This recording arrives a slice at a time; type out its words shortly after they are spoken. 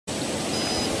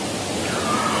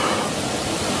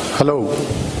Hello,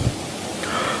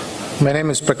 my name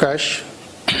is Prakash.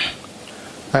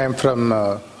 I am from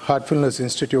Heartfulness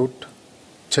Institute,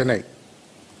 Chennai.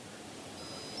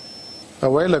 A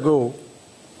while ago,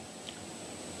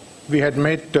 we had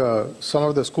met some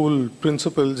of the school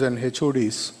principals and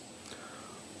HODs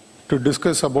to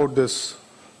discuss about this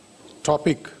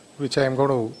topic which I am going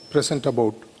to present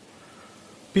about,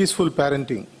 peaceful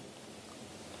parenting.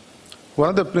 One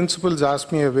of the principals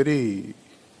asked me a very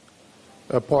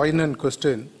poignant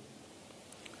question.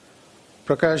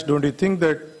 Prakash, don't you think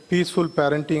that peaceful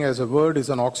parenting as a word is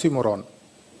an oxymoron?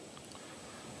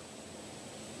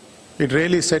 It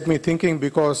really set me thinking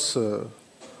because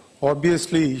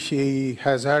obviously she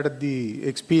has had the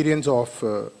experience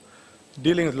of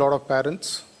dealing with a lot of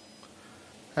parents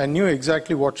and knew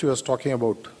exactly what she was talking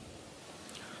about.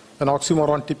 An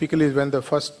oxymoron typically is when the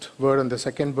first word and the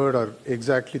second word are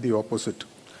exactly the opposite.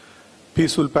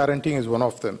 Peaceful parenting is one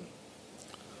of them.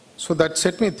 So that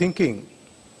set me thinking,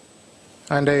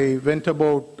 and I went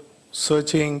about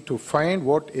searching to find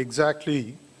what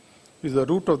exactly is the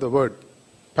root of the word.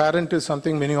 Parent is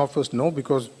something many of us know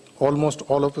because almost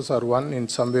all of us are one in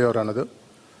some way or another.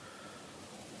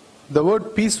 The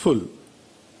word peaceful,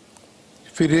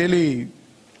 if we really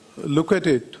look at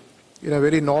it in a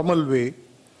very normal way,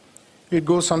 it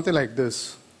goes something like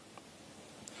this: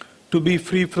 to be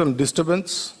free from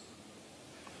disturbance.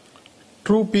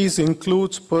 True peace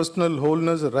includes personal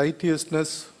wholeness,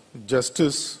 righteousness,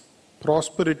 justice,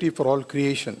 prosperity for all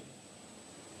creation.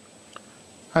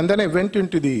 And then I went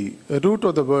into the root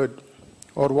of the word,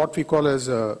 or what we call as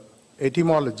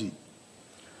etymology,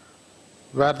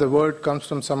 where the word comes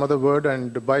from some other word,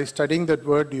 and by studying that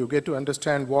word you get to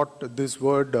understand what this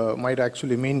word might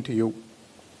actually mean to you.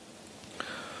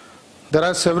 There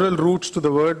are several roots to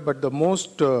the word, but the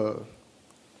most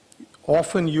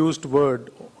often used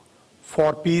word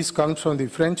for peace comes from the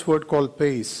French word called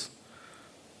paix,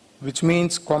 which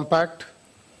means compact,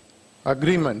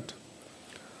 agreement,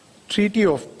 treaty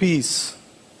of peace,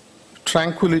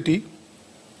 tranquility,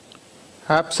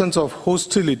 absence of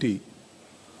hostility,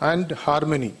 and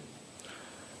harmony.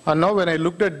 And now when I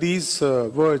looked at these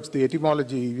words, the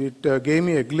etymology, it gave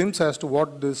me a glimpse as to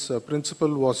what this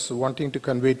principle was wanting to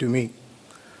convey to me.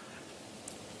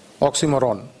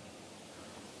 Oxymoron.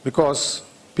 Because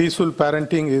peaceful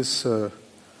parenting is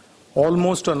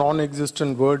almost a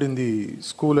non-existent word in the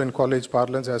school and college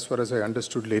parlance as far as I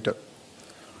understood later.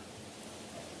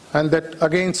 And that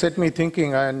again set me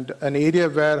thinking, and an area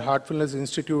where Heartfulness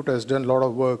Institute has done a lot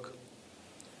of work.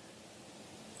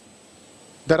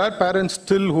 There are parents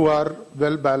still who are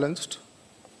well balanced,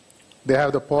 they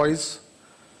have the poise,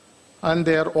 and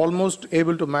they are almost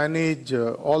able to manage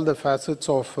all the facets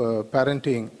of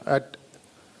parenting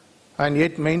and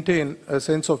yet maintain a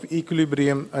sense of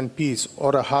equilibrium and peace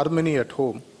or a harmony at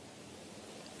home.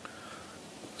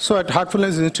 So at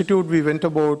Heartfulness Institute, we went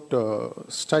about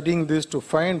studying this to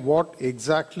find what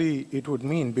exactly it would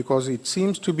mean, because it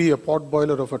seems to be a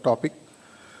potboiler of a topic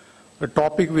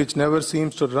which never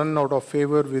seems to run out of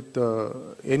favor with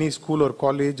any school or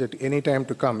college at any time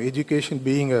to come, education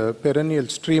being a perennial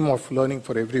stream of learning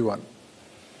for everyone.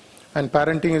 And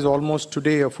parenting is almost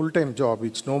today a full-time job.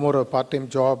 It's no more a part-time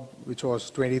job, which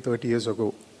was 20, 30 years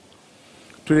ago.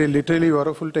 Today, literally, you are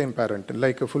a full-time parent.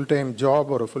 Like a full-time job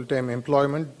or a full-time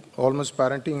employment, almost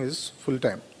parenting is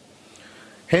full-time.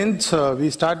 Hence, we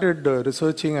started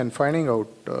researching and finding out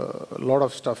a lot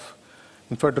of stuff.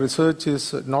 In fact, research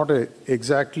is not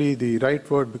exactly the right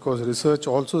word, because research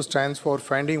also stands for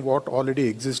finding what already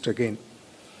exists again.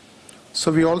 So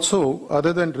we also,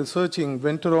 other than researching,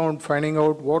 went around finding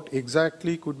out what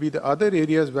exactly could be the other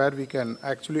areas where we can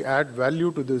actually add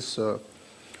value to this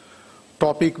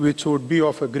topic, which would be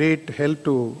of a great help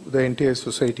to the entire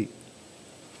society.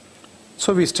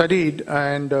 So we studied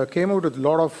and came out with a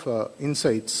lot of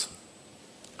insights.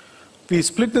 We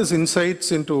split these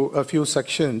insights into a few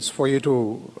sections for you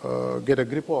to get a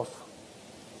grip of.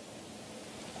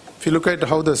 If you look at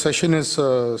how the session is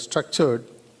structured,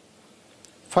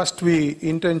 first, we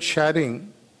intend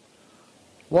sharing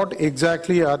what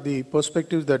exactly are the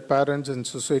perspectives that parents and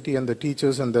society and the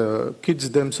teachers and the kids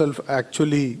themselves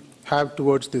actually have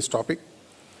towards this topic.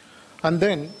 And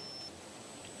then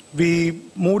we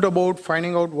moved about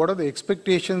finding out what are the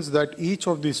expectations that each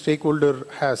of the stakeholder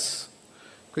has.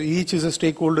 Each is a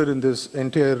stakeholder in this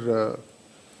entire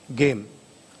game.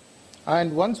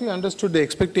 And once we understood the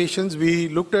expectations, we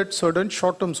looked at certain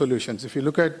short-term solutions. If you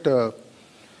look at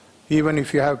even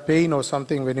if you have pain or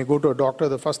something, when you go to a doctor,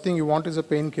 the first thing you want is a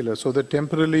painkiller, so that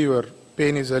temporarily your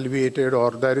pain is alleviated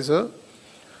or there is a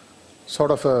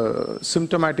sort of a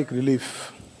symptomatic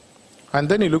relief. And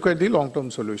then you look at the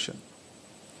long-term solution.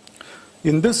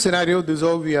 In this scenario, this is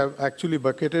how we have actually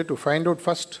bucketed to find out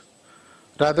first,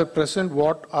 rather present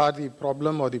what are the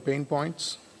problem or the pain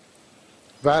points,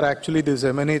 where actually this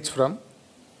emanates from,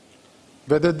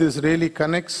 whether this really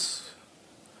connects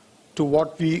to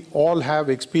what we all have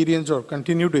experienced or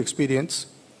continue to experience,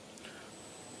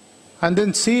 and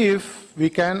then see if we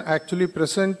can actually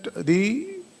present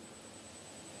the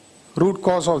root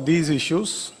cause of these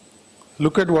issues,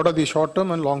 look at what are the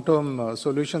short-term and long-term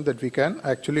solutions that we can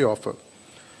actually offer.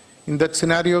 In that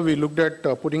scenario, we looked at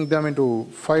putting them into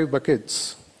 5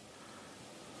 buckets.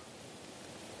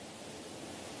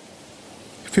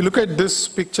 If you look at this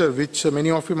picture, which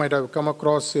many of you might have come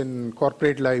across in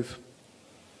corporate life,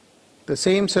 the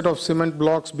same set of cement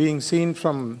blocks being seen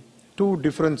from 2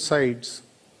 different sides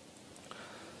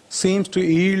seems to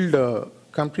yield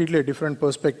completely a different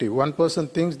perspective. One person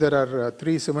thinks there are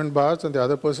 3 cement bars and the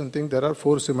other person thinks there are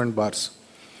 4 cement bars.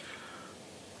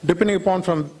 Depending upon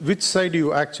from which side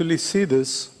you actually see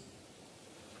this,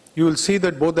 you will see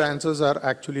that both the answers are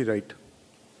actually right.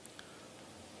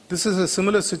 This is a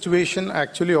similar situation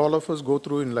actually all of us go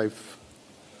through in life.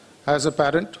 As a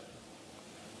parent,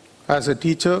 as a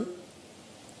teacher,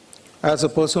 as a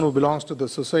person who belongs to the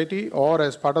society, or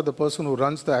as part of the person who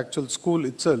runs the actual school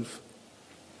itself,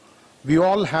 we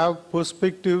all have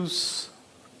perspectives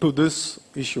to this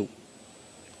issue,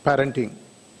 parenting.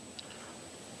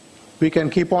 We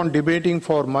can keep on debating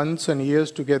for months and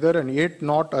years together and yet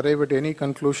not arrive at any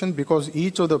conclusion, because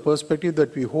each of the perspectives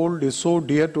that we hold is so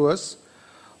dear to us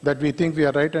that we think we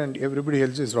are right and everybody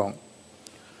else is wrong.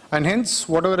 And hence,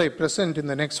 whatever I present in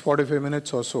the next 45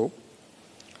 minutes or so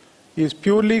is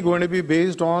purely going to be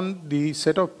based on the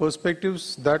set of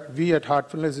perspectives that we at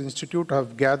Heartfulness Institute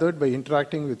have gathered by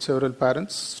interacting with several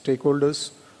parents,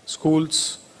 stakeholders,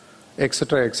 schools,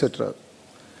 etc., etc.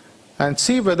 And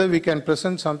see whether we can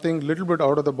present something a little bit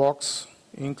out of the box,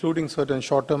 including certain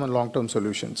short-term and long-term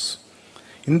solutions.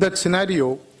 In that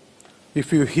scenario,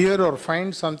 if you hear or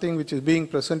find something which is being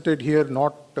presented here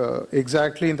not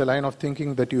exactly in the line of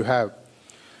thinking that you have,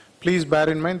 please bear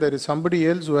in mind there is somebody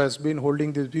else who has been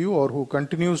holding this view or who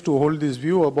continues to hold this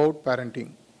view about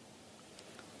parenting.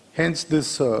 Hence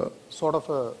this sort of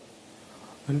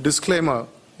a disclaimer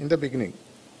in the beginning.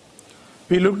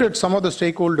 We looked at some of the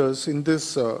stakeholders in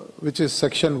this, which is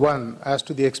section 1, as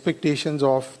to the expectations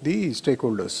of the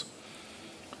stakeholders.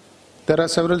 There are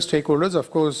several stakeholders. Of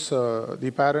course,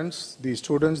 the parents, the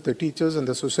students, the teachers, and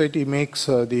the society makes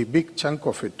the big chunk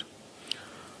of it.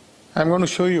 I'm going to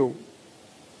show you.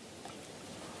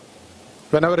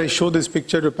 Whenever I show this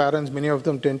picture to parents, many of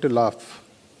them tend to laugh,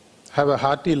 have a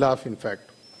hearty laugh, in fact.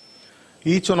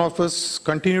 Each one of us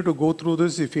continue to go through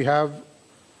this. If we have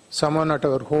someone at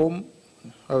our home,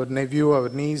 our nephew, our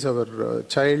niece, our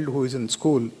child who is in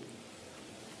school,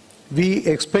 we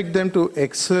expect them to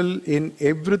excel in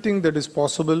everything that is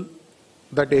possible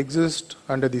that exists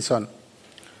under the sun.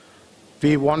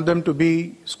 We want them to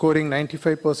be scoring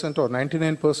 95% or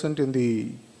 99% in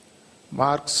the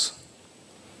marks.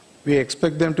 We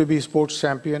expect them to be sports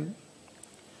champion.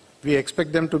 We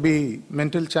expect them to be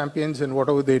mental champions in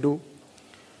whatever they do.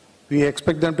 We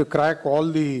expect them to crack all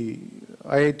the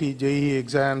IIT, JEE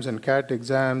exams and CAT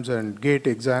exams and GATE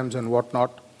exams and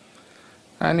whatnot.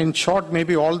 And in short,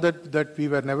 maybe all that we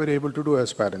were never able to do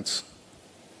as parents.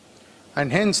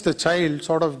 And hence the child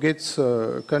sort of gets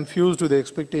confused with the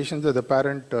expectations that the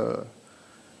parent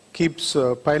keeps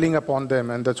piling up on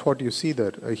them, and that's what you see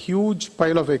there. A huge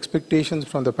pile of expectations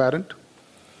from the parent,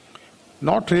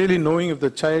 not really knowing if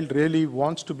the child really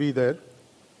wants to be there,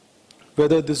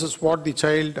 whether this is what the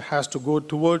child has to go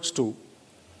towards to,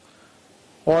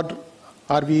 or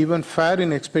are we even fair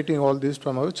in expecting all this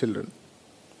from our children.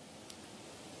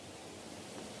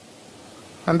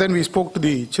 And then we spoke to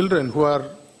the children who are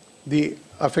the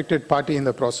affected party in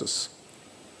the process.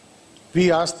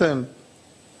 We asked them,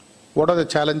 what are the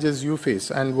challenges you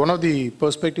face? And one of the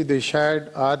perspectives they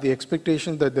shared are the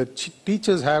expectations that the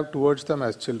teachers have towards them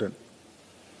as children.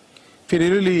 If you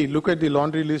really look at the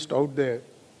laundry list out there,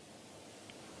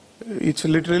 it's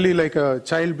literally like a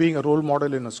child being a role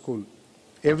model in a school.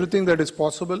 Everything that is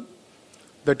possible,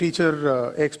 the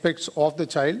teacher expects of the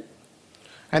child.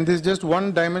 And there's just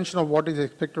one dimension of what is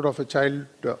expected of a child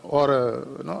or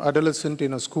a adolescent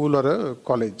in a school or a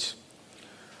college.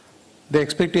 The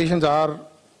expectations are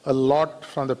a lot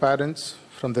from the parents,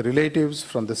 from the relatives,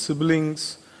 from the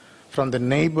siblings, from the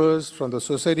neighbors, from the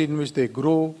society in which they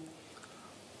grow.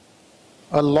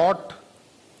 A lot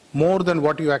more than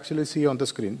what you actually see on the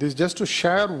screen. This is just to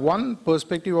share one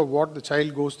perspective of what the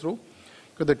child goes through,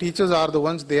 because the teachers are the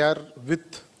ones they are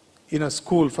with in a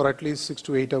school for at least 6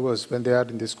 to 8 hours when they are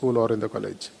in the school or in the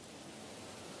college.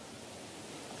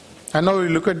 And now we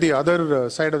look at the other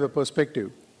side of the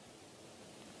perspective.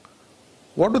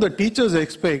 What do the teachers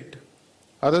expect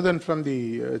other than from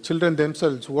the children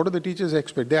themselves? What do the teachers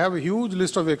expect? They have a huge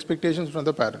list of expectations from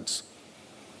the parents.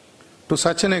 To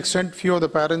such an extent, few of the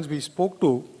parents we spoke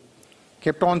to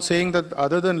kept on saying that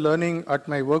other than learning at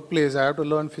my workplace, I have to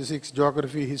learn physics,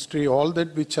 geography, history, all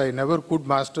that which I never could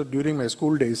master during my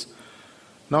school days.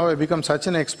 Now I become such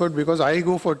an expert because I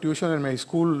go for tuition in my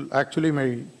school. Actually,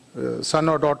 my son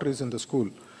or daughter is in the school.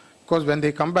 Because when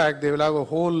they come back, they will have a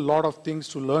whole lot of things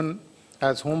to learn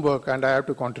as homework, and I have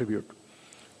to contribute,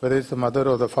 whether it's the mother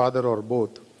or the father or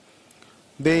both.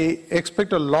 They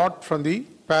expect a lot from the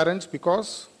parents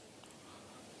because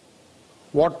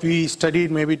what we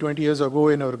studied maybe 20 years ago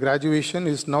in our graduation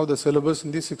is now the syllabus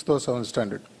in the 6th or 7th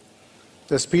standard.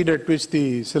 The speed at which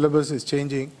the syllabus is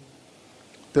changing,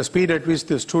 the speed at which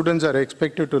the students are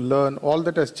expected to learn, all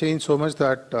that has changed so much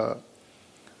that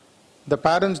the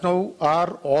parents now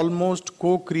are almost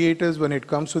co-creators when it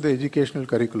comes to the educational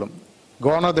curriculum.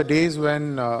 Gone are the days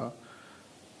when,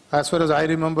 as far as I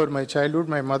remember my childhood,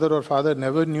 my mother or father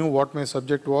never knew what my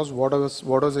subject was, what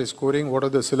was I scoring, what are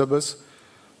the syllabus.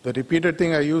 The repeated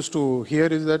thing I used to hear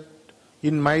is that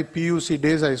in my PUC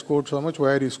days I scored so much,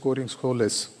 why are you scoring so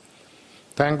less?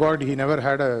 Thank God he never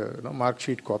had a mark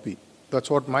sheet copy. That's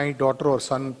what my daughter or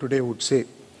son today would say.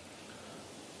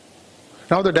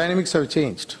 Now the dynamics have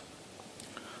changed.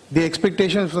 The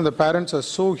expectations from the parents are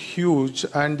so huge,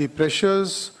 and the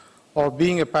pressures of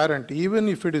being a parent, even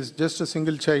if it is just a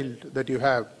single child that you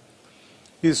have,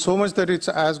 is so much that it's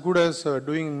as good as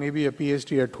doing maybe a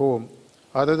PhD at home,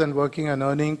 other than working and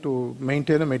earning to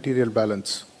maintain a material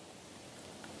balance.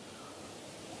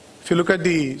 If you look at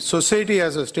the society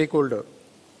as a stakeholder,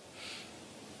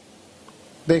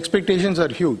 the expectations are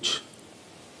huge.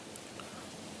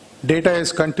 Data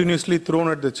is continuously thrown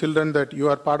at the children that you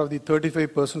are part of the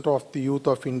 35% of the youth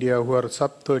of India who are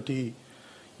sub 30.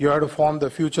 You have to form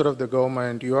the future of the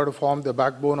government. You have to form the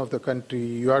backbone of the country.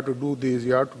 You have to do this.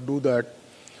 You have to do that.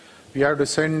 We have to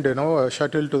send, a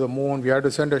shuttle to the moon. We have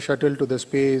to send a shuttle to the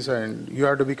space, and you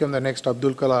have to become the next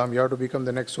Abdul Kalam. You have to become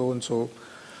the next so and so.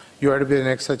 You have to be the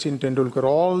next Sachin Tendulkar.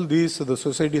 All these the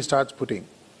society starts putting.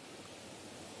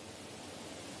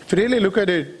 If you really look at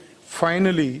it,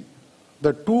 finally,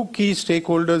 the two key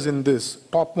stakeholders in this,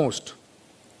 topmost,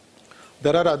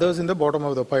 there are others in the bottom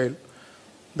of the pile.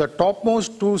 The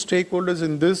topmost two stakeholders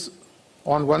in this,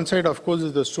 on one side, of course,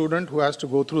 is the student who has to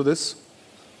go through this.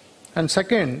 And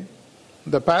second,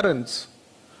 the parents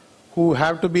who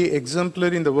have to be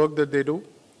exemplary in the work that they do,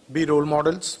 be role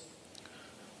models,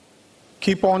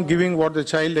 keep on giving what the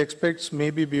child expects,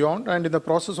 maybe beyond, and in the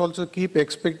process also keep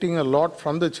expecting a lot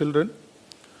from the children.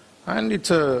 And it's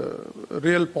a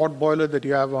real pot boiler that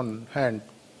you have on hand.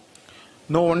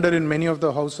 No wonder in many of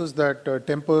the houses that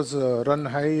tempers run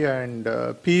high, and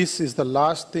peace is the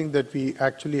last thing that we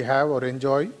actually have or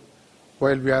enjoy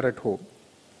while we are at home.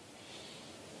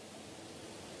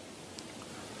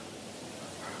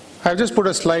 I've just put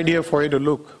a slide here for you to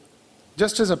look.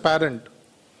 Just as a parent,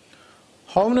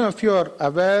 how many of you are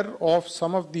aware of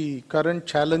some of the current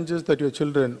challenges that your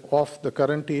children of the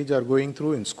current age are going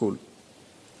through in school?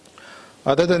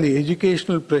 Other than the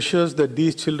educational pressures that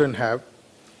these children have,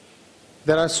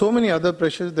 there are so many other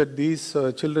pressures that these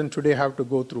children today have to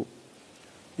go through,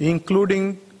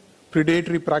 including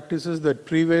predatory practices that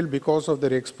prevail because of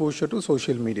their exposure to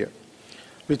social media,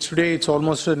 which today it's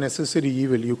almost a necessary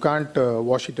evil. You can't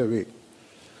wash it away.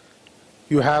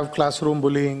 You have classroom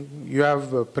bullying, you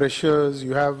have pressures,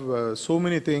 you have so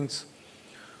many things.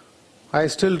 I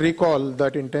still recall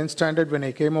that in 10th standard when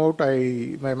I came out,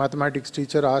 my mathematics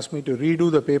teacher asked me to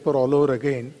redo the paper all over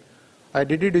again. I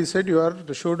did it. He said, you are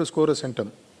sure to score a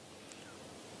centum.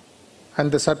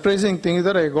 And the surprising thing is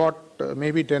that I got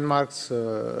maybe 10 marks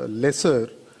lesser.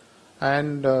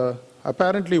 And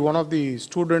apparently one of the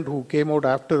students who came out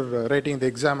after writing the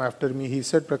exam after me, he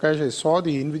said, Prakash, I saw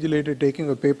the invigilator taking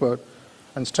a paper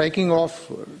and striking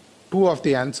off 2 of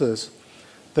the answers.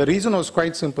 The reason was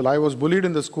quite simple. I was bullied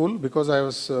in the school because I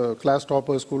was class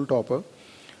topper, school topper.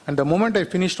 And the moment I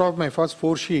finished off my first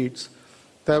 4 sheets,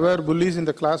 there were bullies in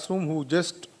the classroom who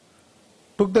just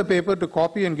took the paper to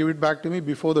copy and give it back to me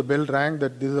before the bell rang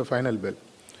that this is the final bell.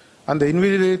 And the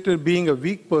invigilator, being a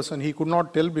weak person, he could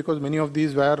not tell because many of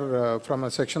these were from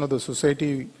a section of the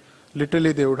society.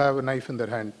 Literally, they would have a knife in their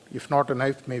hand. If not a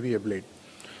knife, maybe a blade.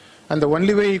 And the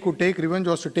only way he could take revenge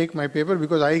was to take my paper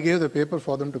because I gave the paper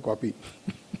for them to copy.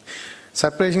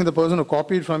 Surprising, the person who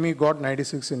copied from me got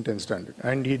 96 in 10th standard.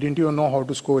 And he didn't even know how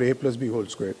to score A plus B whole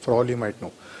square, for all you might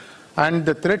know. And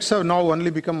the threats have now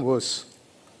only become worse.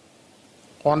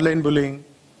 Online bullying,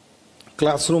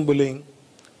 classroom bullying,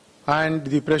 And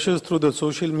the pressures through the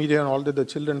social media and all that the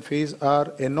children face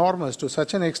are enormous to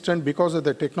such an extent because of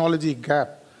the technology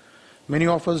gap. Many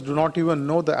of us do not even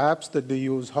know the apps that they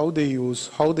use, how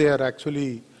they are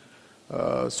actually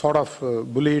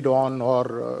bullied on,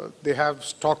 or they have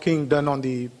stalking done on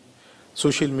the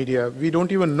social media. We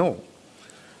don't even know.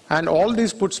 And all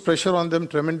this puts pressure on them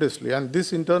tremendously, and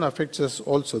this in turn affects us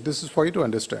also. This is for you to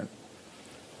understand.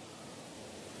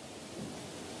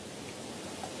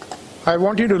 I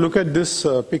want you to look at this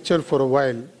picture for a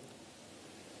while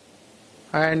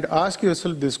and ask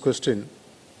yourself this question.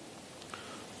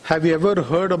 Have you ever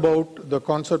heard about the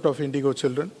concept of indigo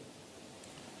children?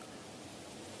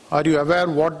 Are you aware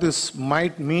what this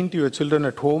might mean to your children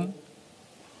at home?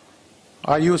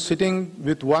 Are you sitting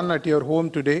with one at your home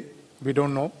today? We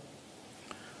don't know.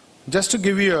 Just to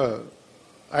give you an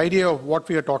idea of what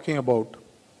we are talking about,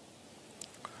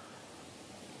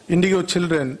 indigo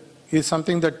children is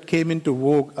something that came into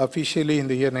vogue officially in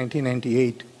the year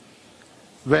 1998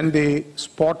 when they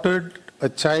spotted a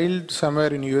child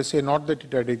somewhere in USA, not that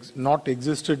it had not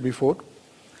existed before.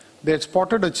 They had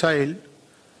spotted a child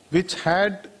which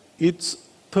had its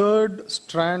third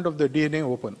strand of the DNA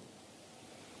open.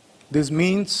 This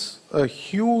means a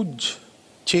huge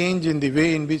change in the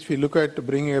way in which we look at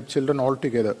bringing up children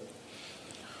altogether.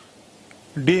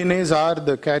 DNAs are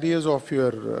the carriers of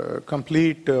your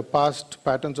complete past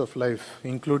patterns of life,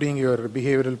 including your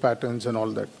behavioral patterns and all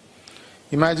that.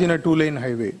 Imagine a two-lane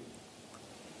highway.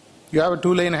 You have a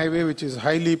two-lane highway which is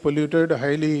highly polluted,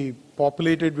 highly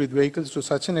populated with vehicles to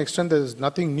such an extent there is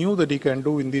nothing new that you can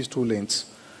do in these two lanes.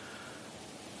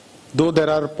 Though there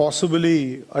are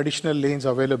possibly additional lanes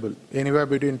available, anywhere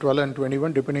between 12 and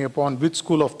 21, depending upon which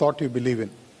school of thought you believe in.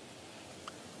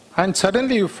 And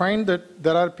suddenly you find that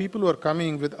there are people who are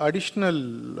coming with additional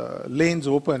lanes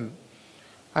open,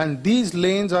 and these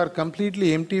lanes are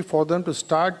completely empty for them to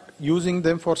start using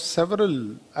them for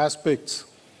several aspects,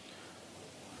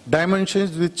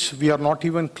 dimensions which we are not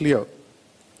even clear.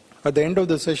 At the end of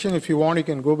the session, if you want, you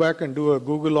can go back and do a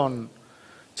Google on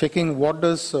checking what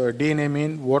does DNA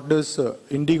mean, what does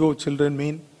indigo children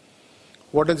mean,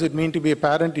 what does it mean to be a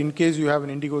parent in case you have an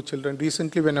indigo children.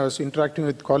 Recently, when I was interacting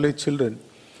with college children,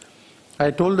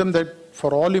 I told them that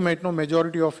for all you might know,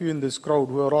 majority of you in this crowd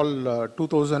who are all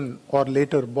 2000 or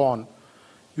later born,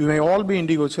 you may all be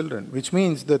indigo children, which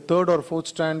means the third or fourth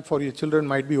strand for your children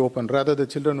might be open. Rather, the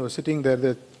children who are sitting there,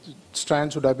 the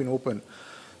strands would have been open.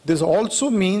 This also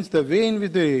means the way in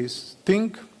which they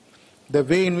think, the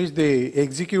way in which they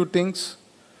execute things,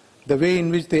 the way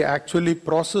in which they actually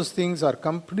process things are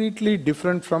completely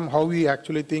different from how we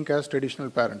actually think as traditional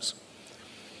parents.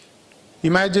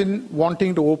 Imagine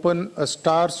wanting to open a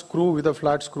star screw with a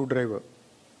flat screwdriver.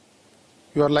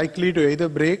 You are likely to either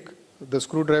break the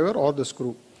screwdriver or the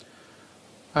screw.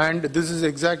 And this is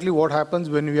exactly what happens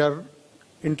when we are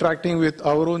interacting with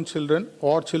our own children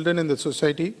or children in the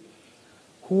society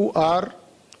who are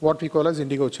what we call as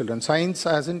indigo children. Science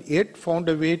hasn't yet found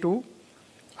a way to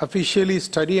officially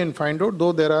study and find out,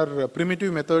 though there are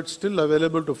primitive methods still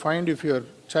available to find if your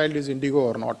child is indigo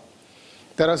or not.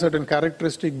 There are certain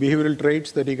characteristic behavioral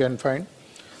traits that you can find.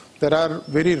 There are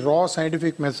very raw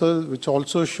scientific methods which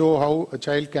also show how a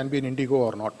child can be an indigo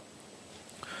or not.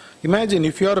 Imagine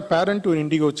if you are a parent to an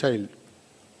indigo child.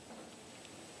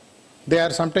 They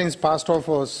are sometimes passed off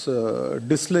as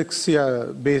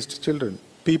dyslexia-based children,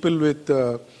 people with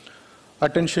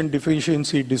attention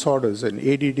deficiency disorders and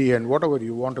ADD and whatever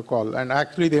you want to call. And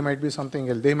actually they might be something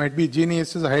else. They might be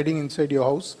geniuses hiding inside your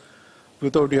house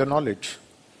without your knowledge.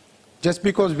 Just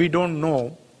because we don't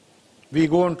know, we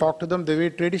go and talk to them the way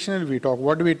traditionally we talk.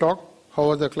 What do we talk? How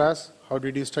was the class? How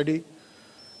did you study?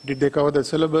 Did they cover the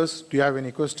syllabus? Do you have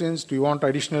any questions? Do you want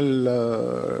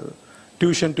additional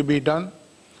tuition to be done?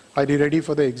 Are you ready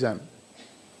for the exam?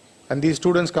 And these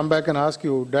students come back and ask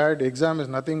you, Dad, exam is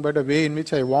nothing but a way in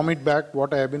which I vomit back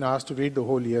what I have been asked to read the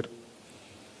whole year.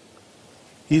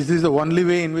 Is this the only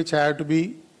way in which I have to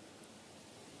be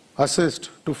assessed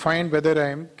to find whether I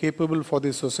am capable for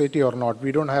this society or not?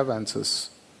 We don't have answers.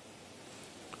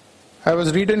 I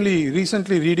was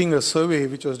recently reading a survey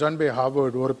which was done by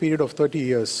Harvard over a period of 30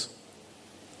 years.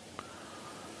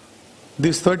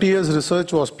 This 30 years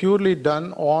research was purely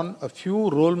done on a few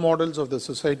role models of the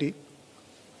society,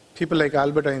 people like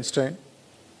Albert Einstein,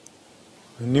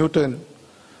 Newton,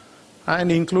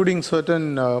 and including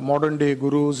certain modern day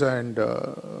gurus and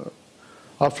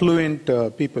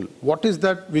affluent people. What is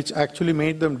that which actually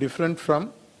made them different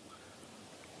from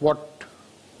what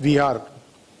we are?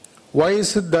 Why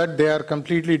is it that they are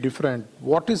completely different?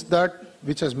 What is that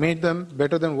which has made them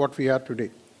better than what we are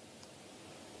today?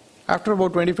 After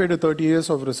about 25 to 30 years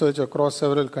of research across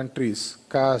several countries,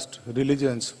 caste,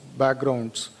 religions,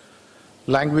 backgrounds,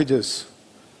 languages,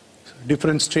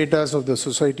 different stratas of the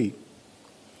society,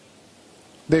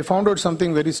 they found out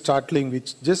something very startling,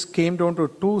 which just came down to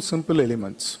two simple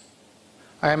elements.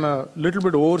 I am a little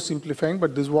bit oversimplifying,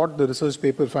 but this is what the research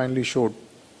paper finally showed.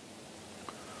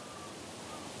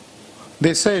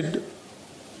 They said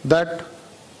that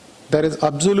there is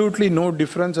absolutely no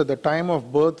difference at the time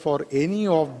of birth for any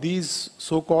of these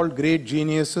so-called great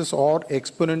geniuses or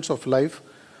exponents of life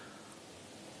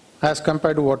as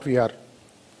compared to what we are.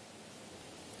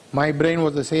 My brain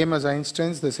was the same as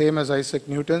Einstein's, the same as Isaac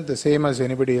Newton's, the same as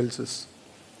anybody else's.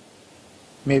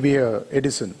 Maybe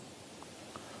Edison.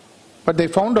 But they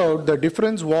found out the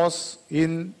difference was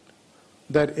in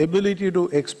their ability to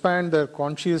expand their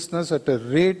consciousness at a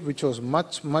rate which was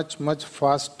much, much, much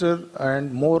faster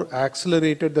and more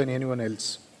accelerated than anyone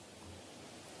else.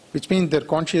 Which means their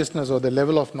consciousness or the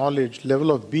level of knowledge,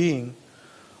 level of being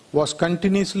was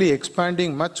continuously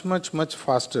expanding much, much, much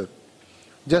faster.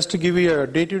 Just to give you a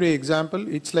day-to-day example,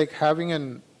 it's like having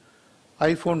an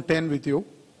iPhone 10 with you,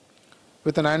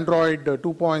 with an Android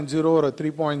 2.0 or a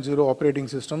 3.0 operating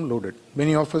system loaded.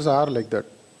 Many of us are like that.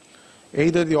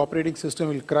 Either the operating system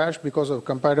will crash because of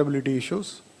compatibility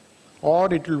issues,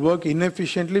 or it will work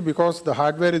inefficiently because the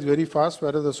hardware is very fast,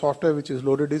 whereas the software which is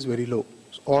loaded is very low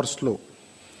or slow.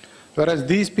 Whereas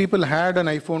these people had an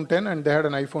iPhone 10 and they had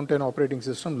an iPhone 10 operating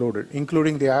system loaded,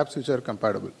 including the apps which are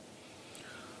compatible.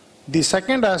 The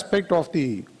second aspect of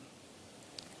the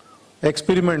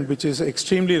experiment, which is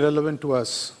extremely relevant to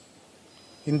us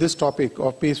in this topic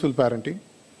of peaceful parenting,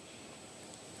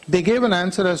 they gave an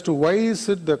answer as to why is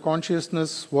it the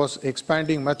consciousness was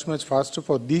expanding much, much faster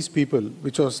for these people,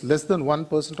 which was less than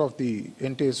 1% of the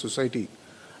entire society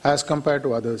as compared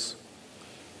to others.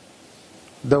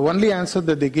 The only answer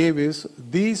that they gave is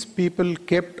these people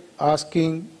kept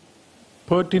asking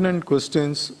pertinent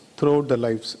questions throughout their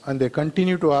lives, and they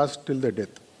continue to ask till their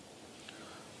death.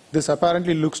 This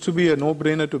apparently looks to be a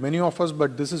no-brainer to many of us,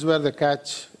 but this is where the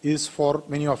catch is for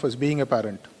many of us being a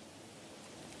parent.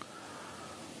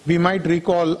 We might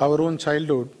recall our own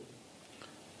childhood.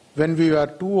 When we were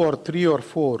 2 or 3 or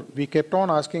 4, we kept on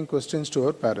asking questions to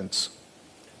our parents.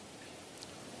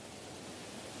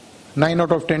 9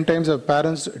 out of 10 times our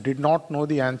parents did not know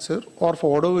the answer, or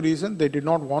for whatever reason they did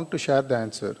not want to share the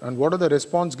answer. And what are the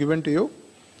response given to you?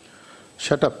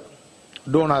 Shut up.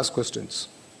 Don't ask questions.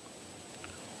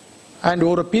 And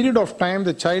over a period of time,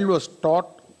 the child was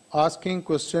taught asking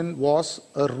question was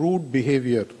a rude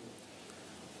behavior.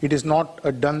 It is not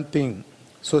a done thing.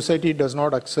 Society does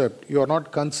not accept. You are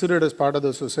not considered as part of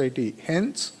the society.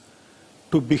 Hence,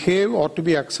 to behave or to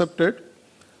be accepted,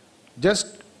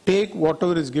 just take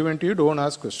whatever is given to you, don't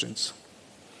ask questions.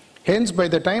 Hence, by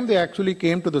the time they actually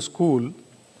came to the school,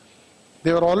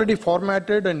 they were already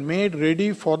formatted and made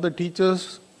ready for the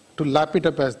teachers to lap it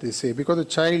up, as they say, because the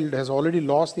child has already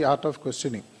lost the art of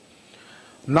questioning.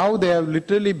 Now they have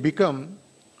literally become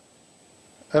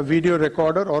a video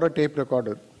recorder or a tape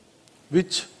recorder,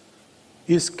 which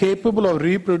is capable of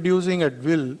reproducing at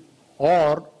will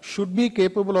or should be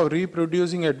capable of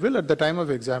reproducing at will at the time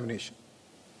of examination.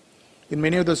 In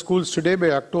many of the schools today,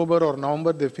 by October or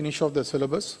November, they finish off the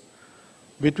syllabus.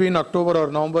 Between October or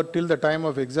November till the time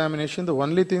of examination, the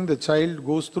only thing the child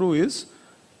goes through is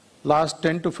last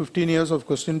 10 to 15 years of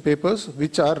question papers,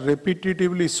 which are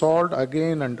repetitively solved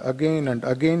again and again and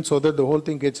again so that the whole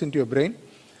thing gets into your brain.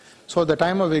 So at the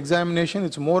time of examination,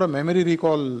 it's more a memory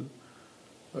recall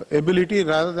ability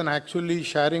rather than actually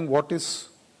sharing what is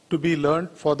to be learned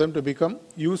for them to become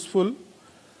useful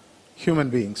human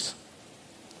beings.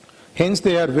 Hence,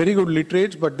 they are very good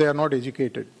literates, but they are not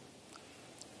educated.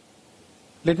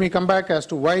 Let me come back as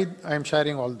to why I am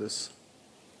sharing all this.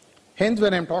 Hence,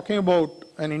 when I am talking about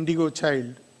an indigo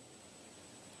child,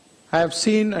 I have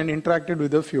seen and interacted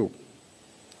with a few.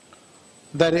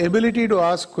 Their ability to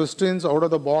ask questions out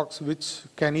of the box, which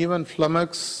can even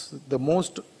flummox the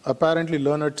most apparently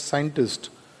learned scientists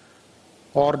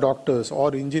or doctors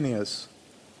or engineers,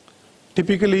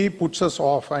 typically puts us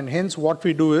off. And hence what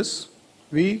we do is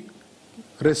we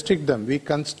restrict them, we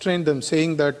constrain them,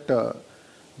 saying that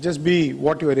just be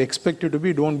what you are expected to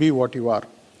be, don't be what you are.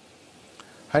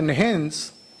 And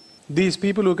hence, these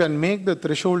people who can make the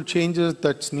threshold changes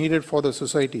that's needed for the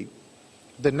society,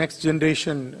 the next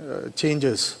generation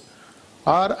changes,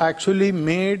 are actually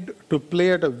made to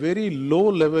play at a very low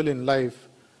level in life.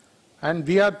 And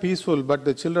we are peaceful, but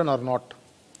the children are not.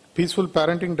 Peaceful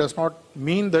parenting does not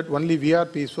mean that only we are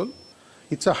peaceful.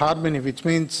 It's a harmony, which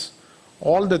means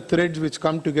all the threads which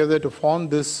come together to form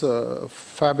this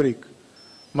fabric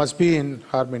must be in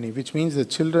harmony, which means the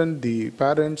children, the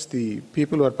parents, the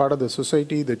people who are part of the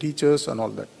society, the teachers and all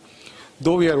that.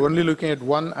 Though we are only looking at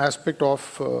one aspect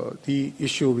of the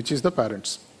issue, which is the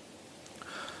parents.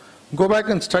 Go back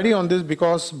and study on this,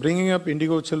 because bringing up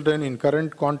indigo children in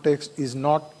current context is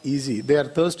not easy. They are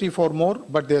thirsty for more,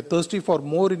 but they are thirsty for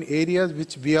more in areas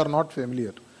which we are not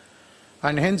familiar.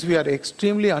 And hence we are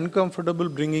extremely uncomfortable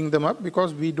bringing them up,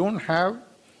 because we don't have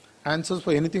answers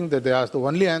for anything that they ask. The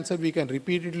only answer we can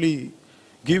repeatedly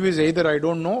give is either I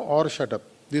don't know or shut up.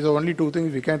 These are only two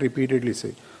things we can repeatedly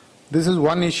say. This is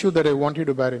one issue that I want you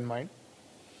to bear in mind.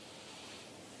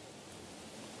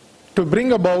 To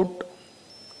bring about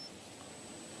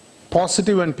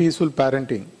positive and peaceful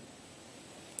parenting,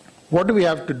 what do we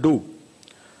have to do?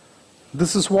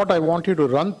 This is what I want you to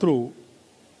run through.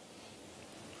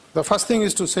 The first thing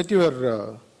is to set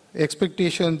your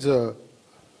expectations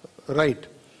right.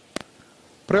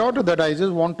 Prior to that, I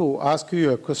just want to ask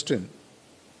you a question.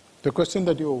 The question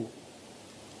that you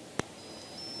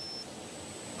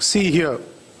see here.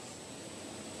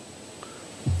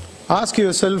 Ask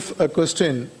yourself a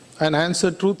question and answer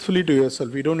truthfully to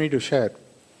yourself. You don't need to share.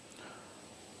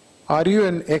 Are you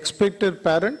an expected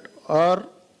parent or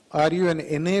are you an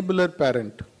enabler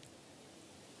parent?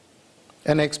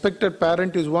 An expected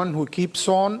parent is one who keeps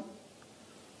on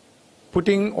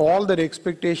putting all their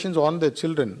expectations on the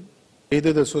children.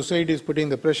 Either the society is putting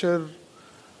the pressure,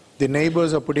 the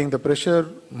neighbors are putting the pressure,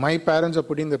 my parents are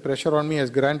putting the pressure on me as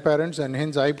grandparents, and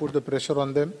hence I put the pressure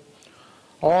on them.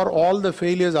 Or all the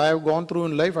failures I have gone through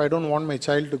in life, I don't want my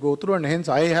child to go through, and hence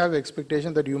I have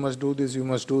expectation that you must do this, you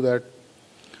must do that.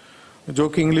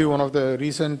 Jokingly, one of the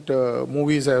recent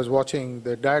movies I was watching,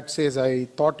 the dad says, I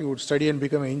thought you would study and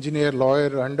become an engineer,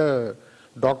 lawyer and a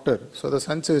doctor. So the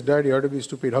son says, Dad, you have to be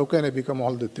stupid. How can I become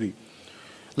all the three?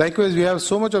 Likewise, we have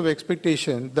so much of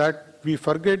expectation that we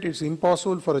forget it's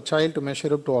impossible for a child to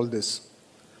measure up to all this.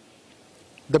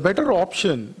 The better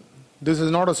option, this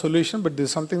is not a solution, but this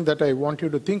is something that I want you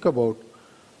to think about.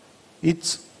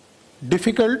 It's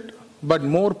difficult but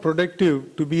more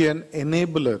productive to be an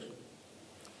enabler.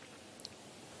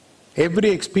 Every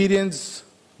experience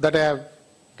that I have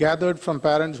gathered from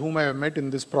parents whom I have met in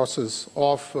this process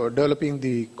of developing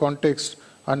the context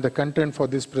and the content for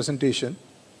this presentation,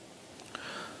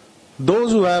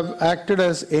 those who have acted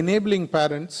as enabling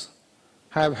parents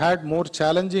have had more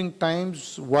challenging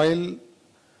times while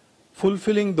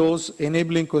fulfilling those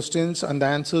enabling questions and the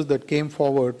answers that came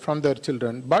forward from their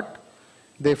children, but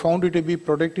they found it to be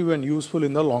productive and useful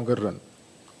in the longer run.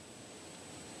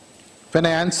 When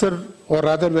I answer, or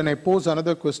rather when I pose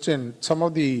another question, some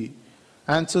of the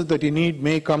answers that you need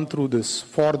may come through this,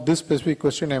 for this specific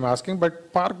question I'm asking,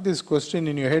 but park this question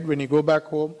in your head when you go back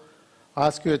home,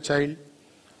 ask your child,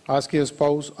 ask your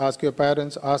spouse, ask your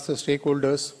parents, ask the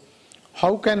stakeholders,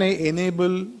 how can I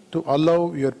enable to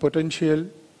allow your potential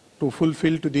to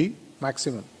fulfill to the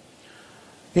maximum?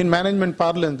 In management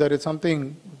parlance, there is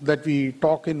something that we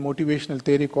talk in motivational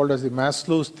theory called as the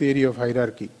Maslow's theory of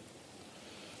hierarchy.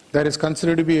 There is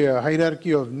considered to be a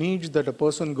hierarchy of needs that a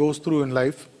person goes through in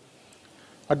life.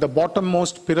 At the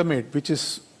bottommost pyramid, which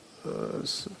is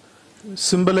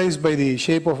symbolized by the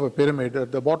shape of a pyramid,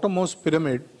 at the bottommost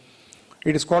pyramid,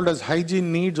 it is called as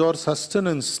hygiene needs or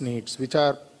sustenance needs, which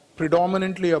are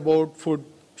predominantly about food,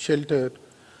 shelter,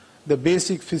 the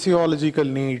basic physiological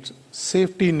needs,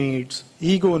 safety needs,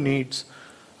 ego needs,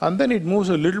 and then it moves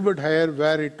a little bit higher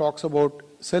where it talks about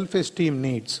self-esteem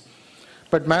needs.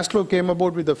 But Maslow came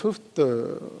about with the fifth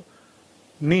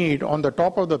need on the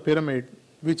top of the pyramid,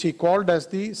 which he called as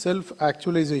the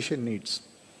self-actualization needs.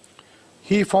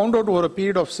 He found out over a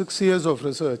period of 6 years of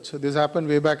research, this happened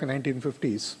way back in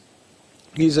 1950s.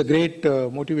 He is a great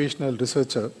motivational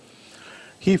researcher.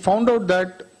 He found out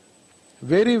that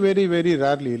very, very, very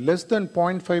rarely, less than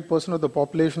 0.5% of the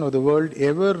population of the world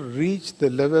ever reach the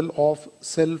level of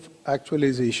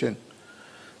self-actualization.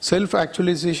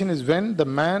 Self-actualization is when the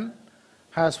man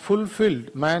has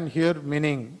fulfilled, man here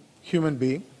meaning human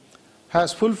being,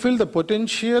 has fulfilled the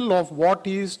potential of what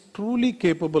he is truly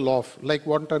capable of, like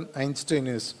what an Einstein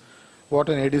is, what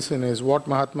an Edison is, what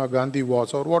Mahatma Gandhi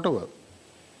was, or whatever.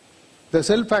 The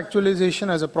self-actualization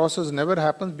as a process never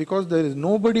happens because there is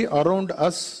nobody around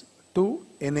us to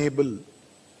enable.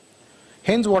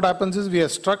 Hence what happens is we are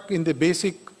stuck in the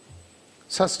basic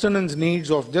sustenance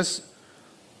needs of just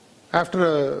after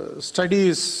a study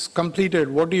is completed,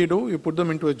 what do? You put them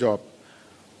into a job.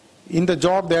 In the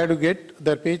job, they have to get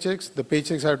their paychecks. The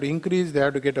paychecks have to increase. They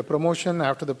have to get a promotion.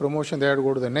 After the promotion, they have to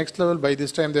go to the next level. By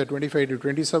this time, they are 25 to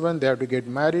 27. They have to get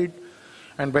married.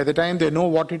 And by the time they know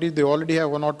what it is, they already have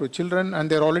 1 or 2 children. And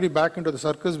they are already back into the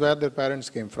circus where their parents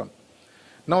came from.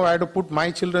 Now I had to put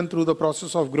my children through the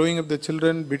process of growing up the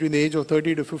children between the age of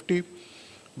 30 to 50.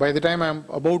 By the time I'm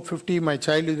about 50, my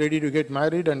child is ready to get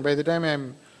married, and by the time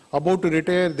I'm about to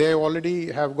retire, they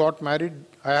already have got married.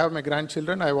 I have my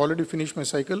grandchildren. I've already finished my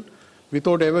cycle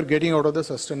without ever getting out of the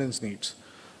sustenance needs.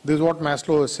 This is what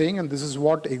Maslow was saying, and this is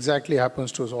what exactly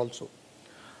happens to us also.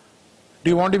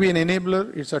 Do you want to be an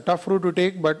enabler? It's a tough route to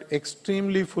take, but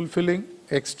extremely fulfilling,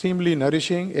 extremely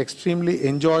nourishing, extremely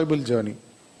enjoyable journey.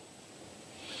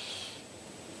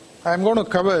 I'm going to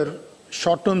cover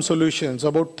short-term solutions,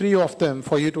 about 3 of them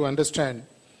for you to understand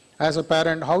as a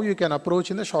parent how you can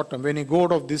approach in the short term. When you go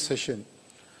out of this session,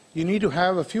 you need to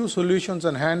have a few solutions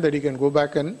on hand that you can go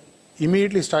back and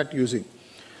immediately start using.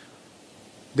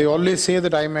 They always say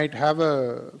that I might have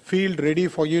a field ready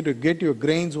for you to get your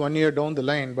grains 1 year down the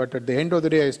line, but at the end of the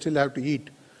day, I still have to eat.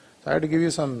 So I have to give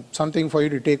you something for you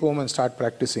to take home and start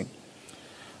practicing.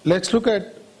 Let's look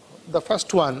at the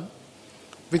first one,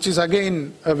 which is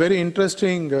again a very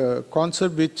interesting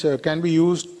concept which can be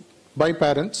used by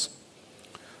parents.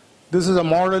 This is a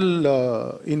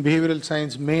model in behavioral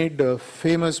science made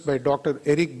famous by Dr.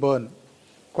 Eric Berne,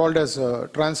 called as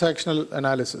transactional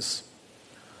analysis.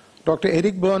 Dr.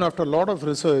 Eric Berne, after a lot of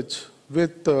research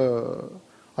with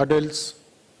adults,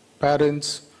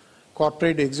 parents,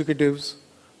 corporate executives,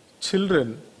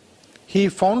 children, he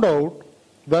found out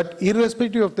that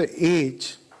irrespective of the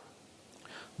age,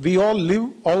 we all live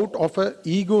out of an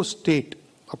ego state,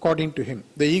 according to him.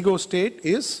 The ego state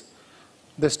is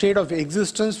the state of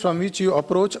existence from which you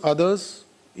approach others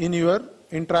in your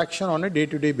interaction on a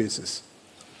day-to-day basis.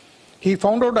 He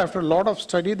found out after a lot of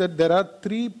study that there are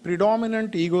 3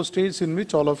 predominant ego states in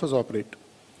which all of us operate.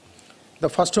 The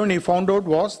first one he found out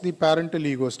was the parental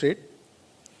ego state.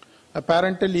 A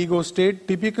parental ego state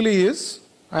typically is,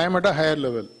 I am at a higher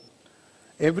level.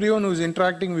 Everyone who is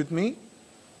interacting with me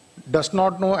does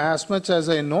not know as much as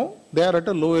I know. They are at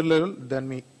a lower level than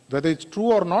me. Whether it's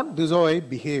true or not, this is how I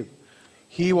behave.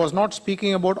 He was not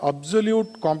speaking about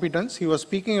absolute competence. He was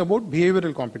speaking about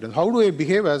behavioral competence. How do I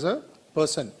behave as a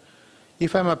person?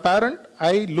 If I'm a parent,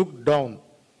 I look down,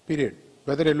 period.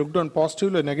 Whether I look down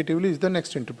positively or negatively is the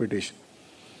next interpretation.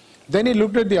 Then he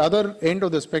looked at the other end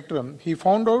of the spectrum. He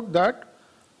found out that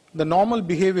the normal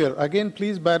behavior, again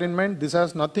please bear in mind, this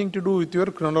has nothing to do with your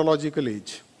chronological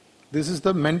age. This is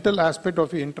the mental aspect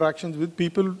of your interactions with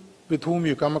people with whom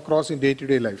you come across in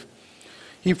day-to-day life.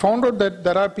 He found out that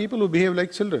there are people who behave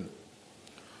like children.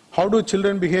 How do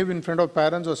children behave in front of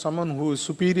parents or someone who is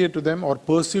superior to them or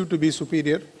perceived to be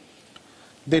superior?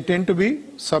 They tend to be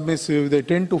submissive, they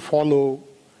tend to follow,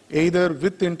 either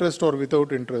with interest or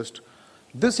without interest.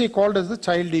 This he called as the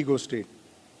child ego state.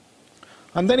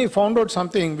 And then he found out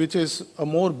something which is a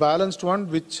more balanced one,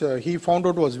 which he found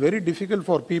out was very difficult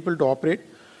for people to operate.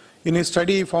 In his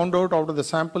study, he found out of the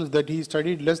samples that he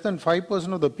studied, less than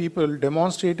 5% of the people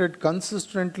demonstrated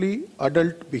consistently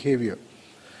adult behavior.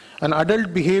 And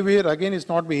adult behavior, again, is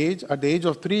not by age. At the age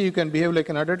of 3, you can behave like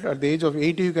an adult. At the age of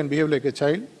 80, you can behave like a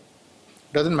child.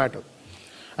 Doesn't matter.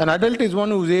 An adult is one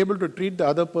who is able to treat the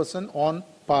other person on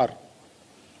par.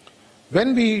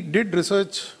 When we did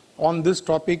research on this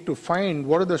topic to find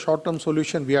what are the short-term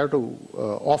solutions we have to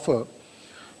offer,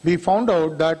 we found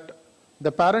out that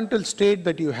the parental state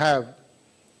that you have,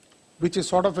 which is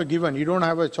sort of a given, you don't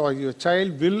have a choice. Your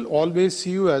child will always see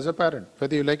you as a parent,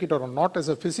 whether you like it or not, as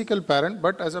a physical parent,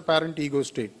 but as a parent ego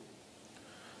state.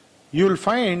 You will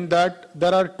find that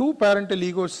there are 2 parental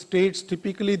ego states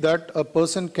typically that a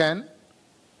person can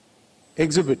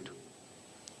exhibit.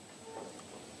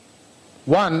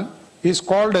 One is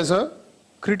called as a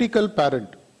critical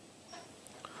parent.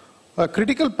 A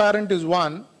critical parent is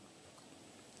one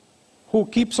who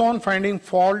keeps on finding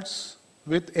faults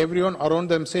with everyone around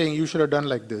them, saying, you should have done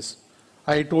like this.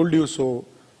 I told you so.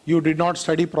 You did not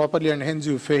study properly and hence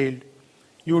you failed.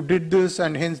 You did this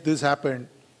and hence this happened.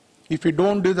 If you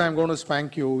don't do this, I'm going to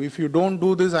spank you. If you don't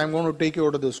do this, I'm going to take you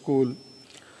out of the school.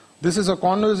 This is a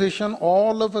conversation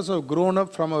all of us have grown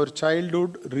up from our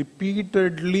childhood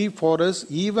repeatedly for us,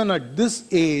 even at this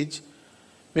age.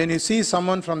 When you see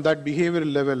someone from that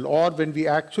behavioral level, or when we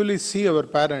actually see our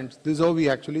parents, this is how we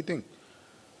actually think.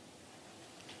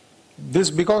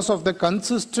 This because of the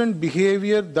consistent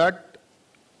behavior that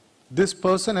this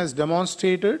person has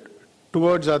demonstrated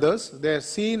towards others, they are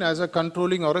seen as a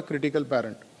controlling or a critical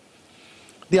parent.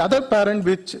 The other parent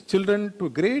which children to a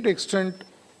great extent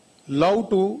love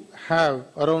to have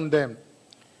around them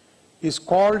is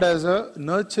called as a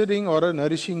nurturing or a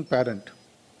nourishing parent.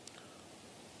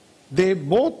 They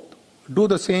both do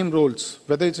the same roles,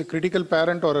 whether it's a critical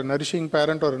parent or a nourishing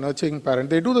parent or a nurturing parent.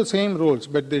 They do the same roles,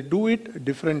 but they do it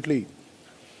differently.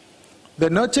 The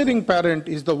nurturing parent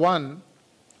is the one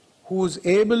who's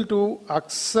able to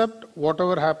accept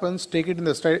whatever happens, take it in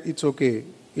the stride, it's okay,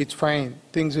 it's fine,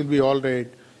 things will be all right,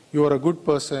 you are a good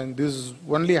person, this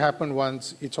only happened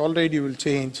once, it's all right, you will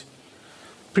change.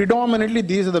 Predominantly,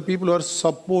 these are the people who are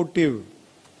supportive,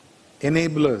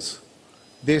 enablers.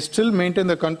 They still maintain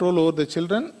the control over the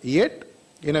children, yet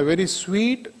in a very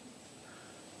sweet,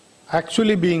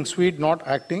 actually being sweet, not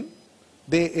acting,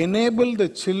 they enable the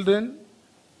children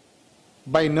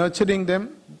by nurturing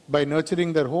them, by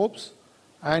nurturing their hopes,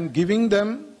 and giving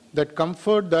them that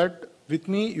comfort that with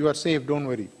me you are safe, don't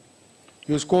worry.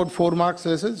 You scored 4 marks,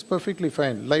 it's perfectly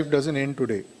fine. Life doesn't end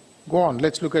today. Go on,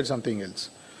 let's look at something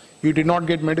else. You did not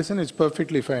get medicine, it's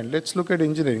perfectly fine. Let's look at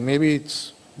engineering. Maybe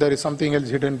there is something else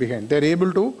hidden behind. They're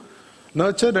able to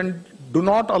nurture and do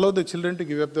not allow the children to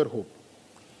give up their hope.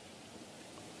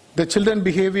 The children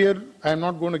behavior, I am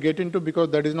not going to get into because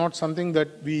that is not something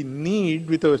that we need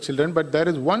with our children, but there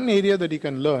is one area that you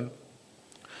can learn.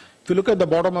 If you look at the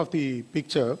bottom of the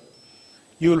picture,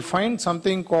 you will find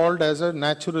something called as a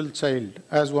natural child,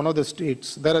 as one of the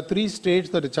states. There are 3 states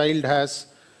that a child has,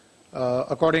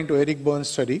 according to Eric Burns'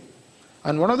 study.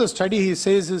 And one of the study he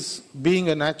says is being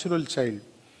a natural child.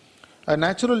 A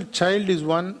natural child is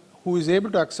one who is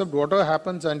able to accept whatever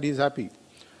happens and is happy.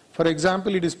 For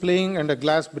example, it is playing and a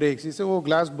glass breaks. He says, oh,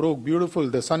 glass broke, beautiful.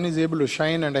 The sun is able to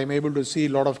shine and I'm able to see a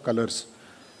lot of colors.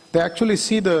 They actually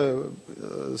see the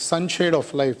sunshade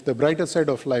of life, the brighter side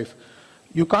of life.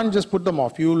 You can't just put them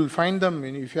off. You will find them,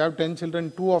 if you have 10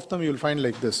 children, 2 of them you will find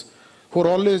like this, who are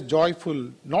always joyful,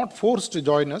 not forced to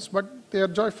join us, but they are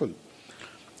joyful.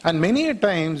 And many a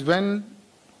times when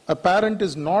a parent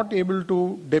is not able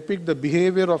to depict the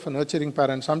behavior of a nurturing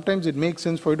parent, sometimes it makes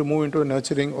sense for you to move into a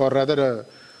nurturing or rather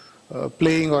a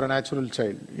playing or a natural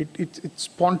child. It's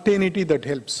spontaneity that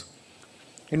helps.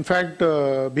 In fact,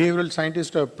 behavioral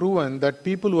scientists have proven that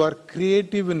people who are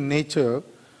creative in nature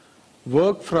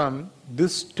work from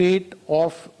this state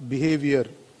of behavior,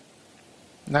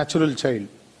 natural child.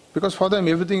 Because for them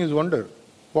everything is wonder.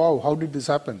 Wow, how did this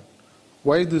happen?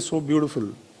 Why is this so beautiful?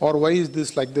 Or why is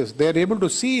this like this? They are able to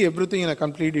see everything in a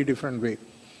completely different way.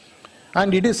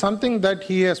 And it is something that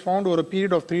he has found over a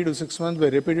period of 3 to 6 months by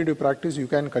repetitive practice you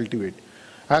can cultivate.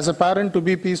 As a parent, to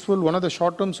be peaceful, one of the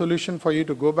short-term solutions for you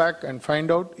to go back and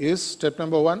find out is step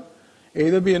number 1,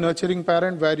 either be a nurturing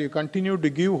parent where you continue to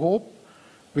give hope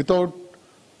without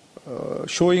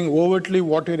showing overtly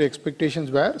what your expectations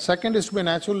were. Second is to be a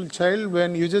natural child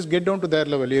when you just get down to their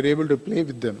level, you're able to play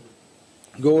with them.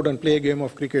 Go out and play a game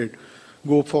of cricket,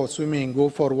 go for swimming, go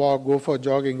for walk, go for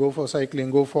jogging, go for cycling,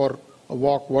 go for a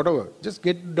walk, whatever. Just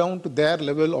get down to their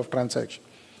level of transaction.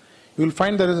 You will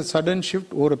find there is a sudden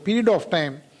shift over a period of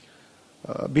time.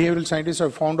 Behavioral scientists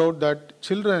have found out that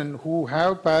children who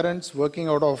have parents working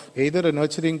out of either a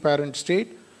nurturing parent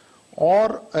state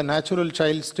or a natural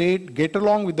child state get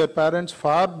along with their parents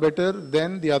far better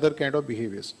than the other kind of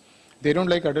behaviors. They don't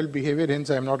like adult behavior, hence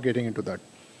I am not getting into that.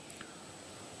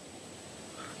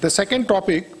 The second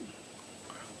topic,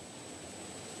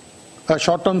 a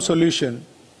short-term solution.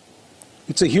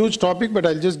 It's a huge topic, but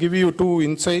I'll just give you 2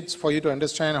 insights for you to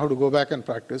understand how to go back and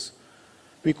practice.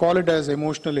 We call it as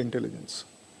emotional intelligence.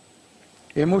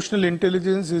 Emotional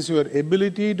intelligence is your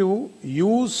ability to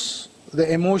use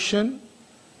the emotion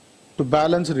to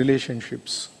balance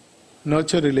relationships,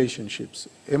 nurture relationships.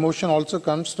 Emotion also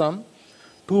comes from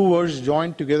 2 words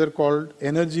joined together called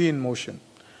energy in motion.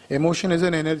 Emotion is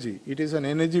an energy. It is an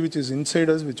energy which is inside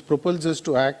us, which propels us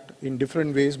to act in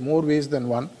different ways, more ways than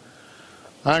one.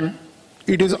 And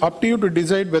it is up to you to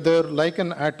decide whether, like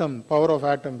an atom, power of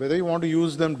atom, whether you want to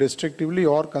use them destructively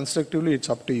or constructively, it's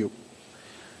up to you.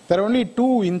 There are only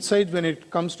 2 insights when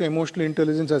it comes to emotional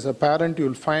intelligence. As a parent, you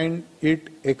will find it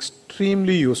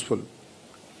extremely useful.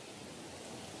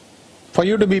 For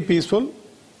you to be peaceful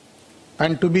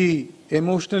and to be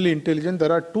emotionally intelligent,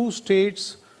 there are 2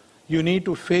 states you need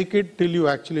to fake it till you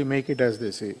actually make it, as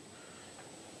they say.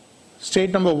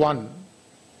 State number 1,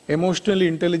 emotionally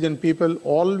intelligent people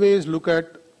always look at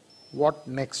what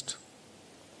next.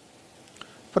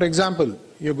 For example,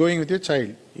 you're going with your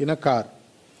child in a car.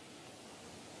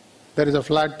 There is a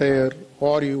flat tire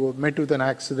or you met with an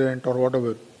accident or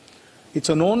whatever. It's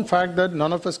a known fact that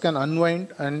none of us can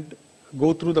unwind and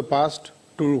go through the past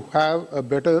to have a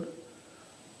better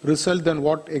result than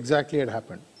what exactly had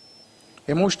happened.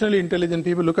 Emotionally intelligent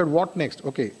people look at what next.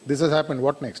 Okay, this has happened,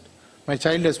 what next? My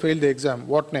child has failed the exam,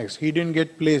 what next? He didn't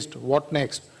get placed, what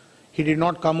next? He did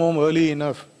not come home early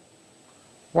enough.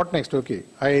 What next? Okay,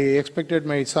 I expected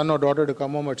my son or daughter to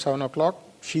come home at 7 o'clock.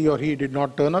 She or he did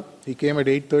not turn up. He came at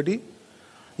 8:30.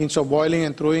 Instead of boiling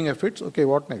and throwing a fit, okay,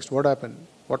 what next? What happened?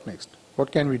 What next?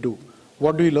 What can we do?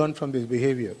 What do we learn from this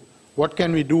behavior? What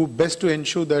can we do best to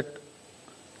ensure that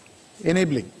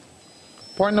enabling?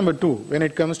 Point number 2, when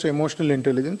it comes to emotional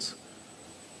intelligence,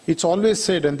 it's always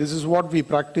said, and this is what we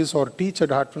practice or teach at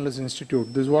Heartfulness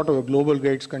Institute, this is what our global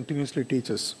guides continuously teach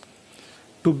us,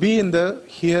 to be in the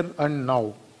here and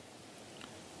now.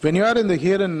 When you are in the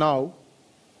here and now,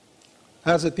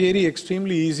 as a theory,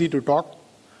 extremely easy to talk.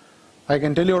 I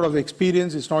can tell you out of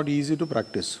experience, it's not easy to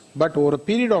practice. But over a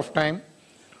period of time,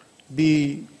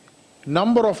 the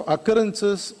number of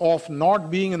occurrences of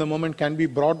not being in the moment can be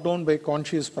brought down by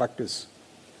conscious practice.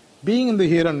 Being in the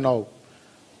here and now,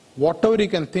 whatever you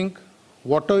can think,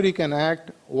 whatever you can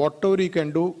act, whatever you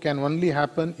can do can only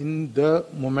happen in the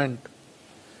moment.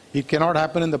 It cannot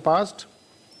happen in the past,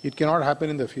 it cannot happen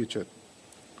in the future.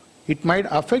 It might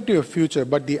affect your future,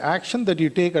 but the action that you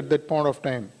take at that point of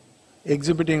time,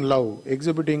 exhibiting love,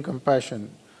 exhibiting compassion,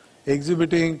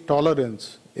 exhibiting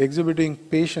tolerance, exhibiting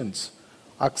patience,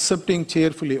 accepting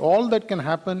cheerfully, all that can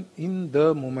happen in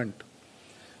the moment.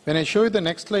 When I show you the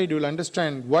next slide, you will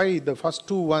understand why the first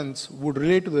two ones would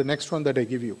relate to the next one that I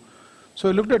give you. So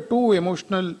I looked at two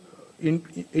emotional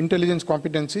intelligence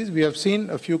competencies. We have seen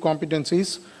a few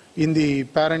competencies in the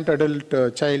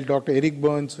parent-adult child, Dr. Eric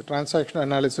Burns' transactional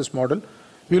analysis model.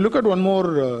 We look at one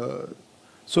more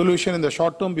solution in the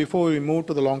short term before we move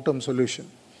to the long-term solution.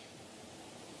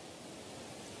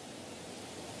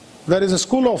 There is a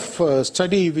school of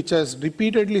study which has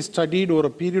repeatedly studied over a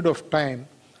period of time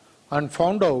and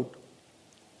found out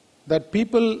that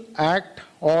people act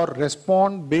or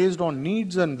respond based on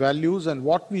needs and values, and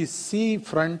what we see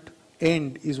front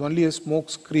end is only a smoke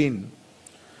screen.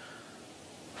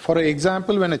 For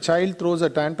example, when a child throws a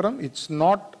tantrum, it's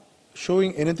not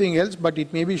showing anything else, but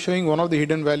it may be showing one of the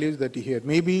hidden values that you hear.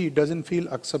 Maybe it doesn't feel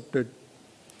accepted.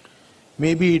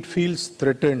 Maybe it feels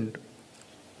threatened.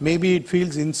 Maybe it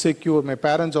feels insecure. My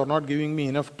parents are not giving me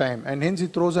enough time, and hence he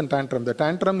throws a tantrum. The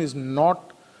tantrum is not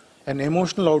an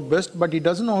emotional outburst, but he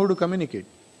doesn't know how to communicate.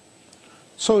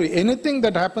 So anything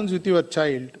that happens with your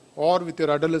child or with your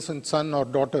adolescent son or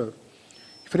daughter,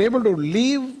 if you're able to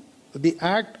leave the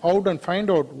act out and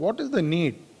find out what is the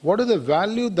need, what is the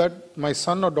value that my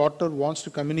son or daughter wants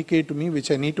to communicate to me, which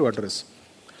I need to address.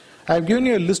 I have given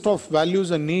you a list of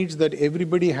values and needs that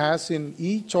everybody has in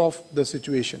each of the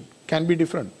situation. Can be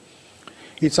different.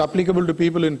 It's applicable to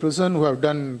people in prison who have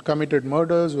committed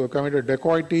murders, who have committed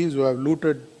dacoities, who have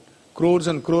looted crores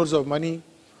and crores of money.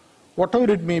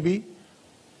 Whatever it may be,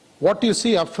 what you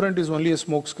see up front is only a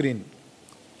smoke screen.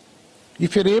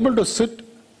 If you're able to sit,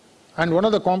 and one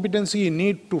of the competency you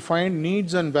need to find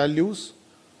needs and values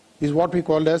is what we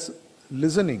call as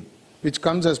listening, which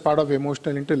comes as part of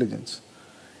emotional intelligence.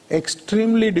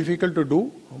 Extremely difficult to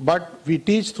do, but we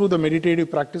teach through the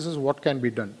meditative practices what can be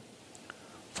done.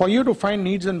 For you to find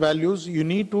needs and values, you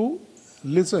need to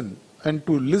listen. And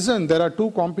to listen, there are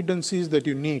two competencies that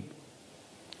you need.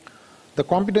 The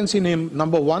competency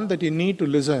number one that you need to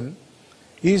listen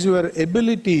is your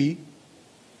ability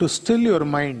to still your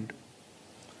mind.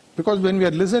 Because when we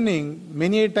are listening,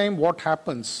 many a time what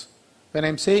happens, when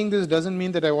I'm saying this doesn't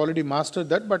mean that I've already mastered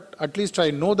that, but at least I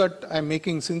know that I'm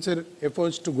making sincere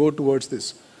efforts to go towards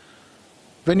this.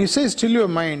 When you say still your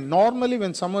mind, normally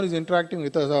when someone is interacting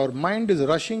with us, our mind is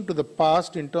rushing to the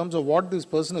past in terms of what this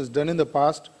person has done in the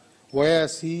past, why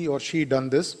has he or she done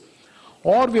this,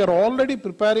 or we are already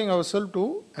preparing ourselves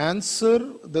to answer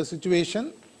the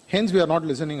situation, hence we are not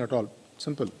listening at all.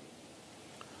 Simple.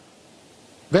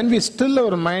 When we still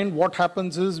our mind, what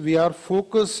happens is we are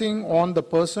focusing on the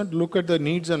person to look at the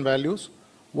needs and values.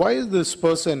 Why is this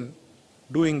person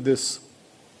doing this?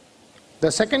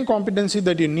 The second competency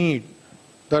that you need,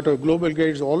 that our global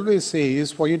guides always say,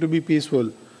 is for you to be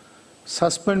peaceful.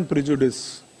 Suspend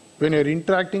prejudice. When you're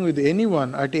interacting with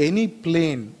anyone at any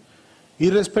plane,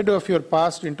 irrespective of your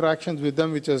past interactions with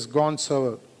them which has gone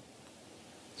sour,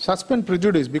 suspend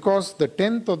prejudice, because the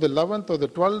 10th or the 11th or the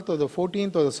 12th or the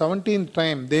 14th or the 17th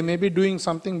time, they may be doing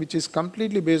something which is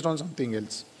completely based on something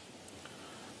else.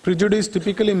 Prejudice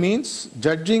typically means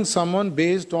judging someone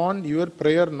based on your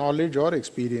prior knowledge or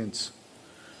experience.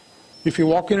 If you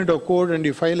walk into a court and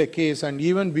you file a case, and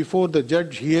even before the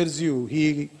judge hears you,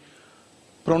 he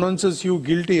pronounces you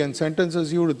guilty and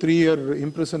sentences you to 3-year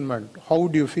imprisonment, how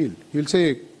do you feel? You'll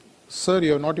say, sir,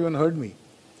 you have not even heard me.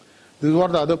 This is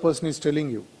what the other person is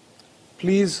telling you.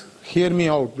 Please hear me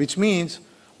out, which means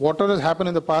whatever has happened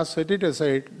in the past, set it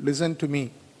aside, listen to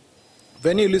me.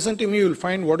 When you listen to me, you will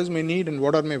find what is my need and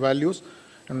what are my values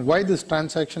and why this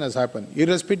transaction has happened.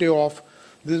 Irrespective of,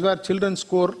 this is where children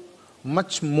score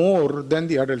much more than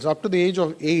the adults. Up to the age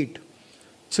of 8,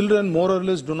 children more or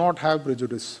less do not have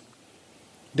prejudice.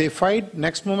 They fight,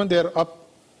 next moment they are up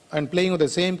and playing with the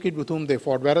same kid with whom they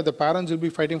fought, whereas the parents will be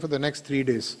fighting for the next 3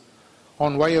 days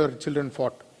on why our children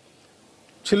fought.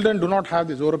 Children do not have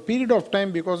this. Over a period of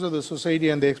time, because of the society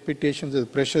and the expectations and the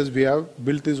pressures, we have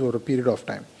built this over a period of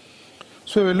time.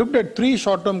 So we looked at 3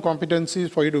 short-term competencies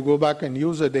for you to go back and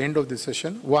use at the end of this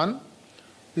session. One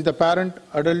is the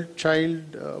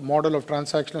parent-adult-child model of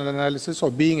transactional analysis,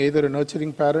 of being either a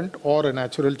nurturing parent or a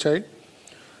natural child.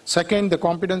 Second, the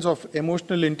competence of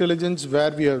emotional intelligence,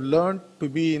 where we have learned to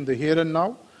be in the here and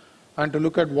now and to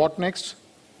look at what next.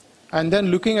 And then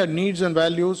looking at needs and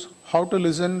values, how to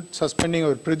listen, suspending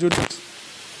our prejudice,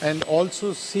 and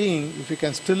also seeing if we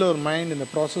can still our mind in the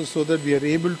process so that we are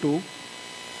able to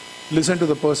listen to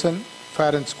the person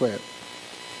fair and square.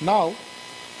 Now,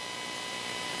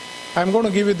 I'm going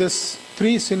to give you this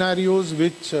 3 scenarios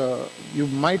which you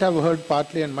might have heard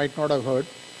partly and might not have heard,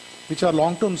 which are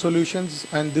long-term solutions,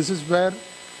 and this is where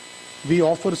we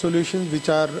offer solutions which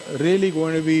are really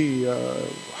going to be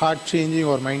heart-changing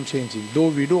or mind-changing, though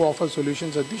we do offer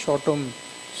solutions at the short-term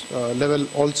level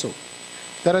also.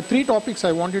 There are 3 topics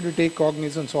I want you to take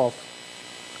cognizance of.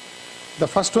 The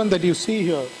first one that you see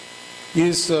here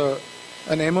is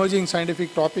an emerging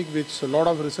scientific topic which a lot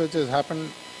of research has happened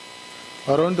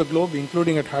around the globe,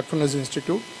 including at Heartfulness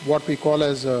Institute, what we call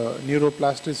as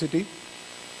neuroplasticity.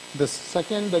 The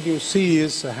second that you see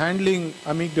is handling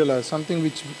amygdala, something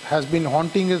which has been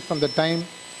haunting us from the time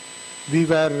we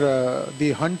were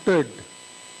the hunted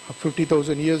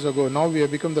 50,000 years ago. Now we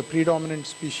have become the predominant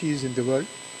species in the world.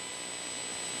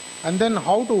 And then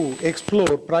how to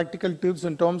explore practical tips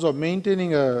in terms of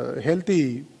maintaining a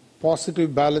healthy,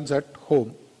 positive balance at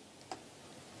home.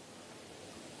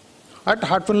 At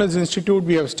Heartfulness Institute,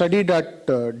 we have studied at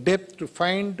depth to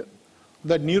find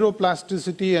that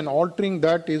neuroplasticity and altering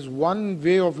that is one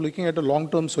way of looking at a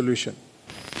long-term solution.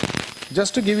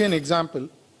 Just to give you an example,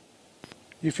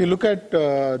 if you look at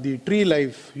the tree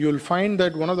life, you will find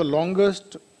that one of the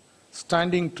longest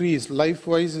standing trees,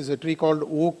 life-wise, is a tree called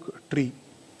oak tree.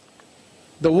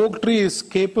 The oak tree is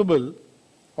capable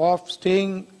of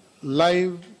staying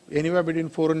live anywhere between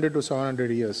 400 to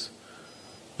 700 years.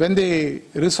 When they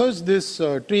researched this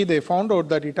tree, they found out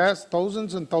that it has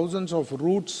thousands and thousands of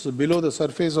roots below the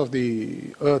surface of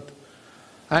the earth.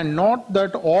 And not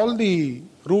that all the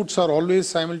roots are always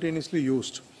simultaneously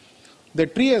used. The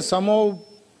tree has somehow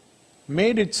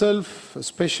made itself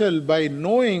special by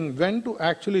knowing when to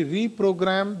actually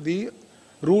reprogram the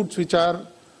roots which are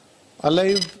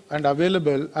alive and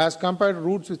available as compared to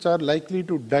roots which are likely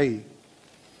to die.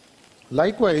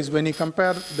 Likewise, when you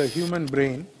compare the human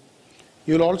brain,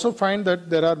 you will also find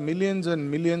that there are millions and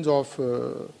millions of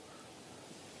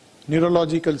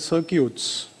neurological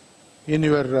circuits in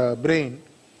your brain,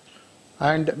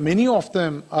 and many of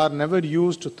them are never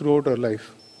used throughout our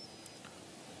life.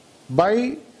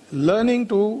 By learning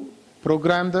to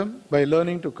program them, by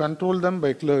learning to control them,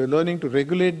 by learning to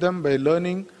regulate them, by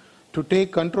learning to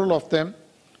take control of them,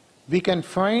 we can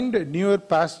find newer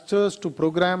pastures to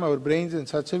program our brains in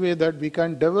such a way that we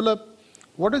can develop.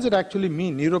 What does it actually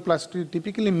mean? Neuroplasticity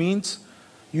typically means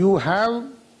you have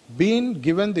been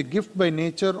given the gift by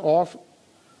nature of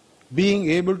being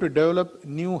able to develop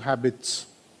new habits.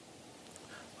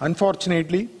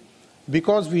 Unfortunately,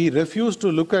 because we refuse to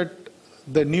look at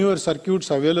the newer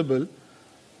circuits available,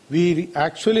 we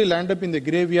actually land up in the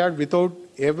graveyard without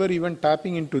ever even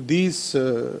tapping into these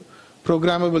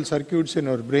programmable circuits in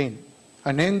our brain,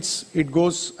 and hence it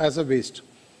goes as a waste.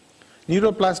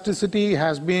 Neuroplasticity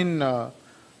has been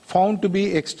found to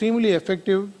be extremely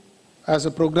effective as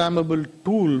a programmable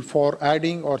tool for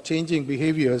adding or changing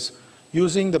behaviors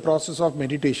using the process of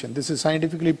meditation. This is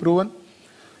scientifically proven.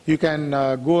 You can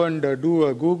go and do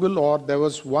a Google, or there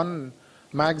was one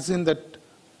magazine that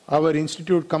our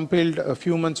institute compiled a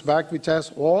few months back which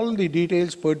has all the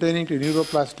details pertaining to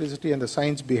neuroplasticity and the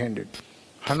science behind it.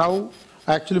 And now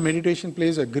actually meditation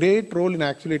plays a great role in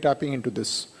actually tapping into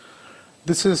this.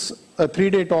 This is a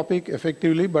 3-day topic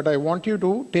effectively, but I want you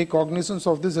to take cognizance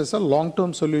of this as a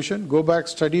long-term solution. Go back,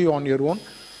 study on your own.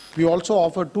 We also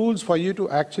offer tools for you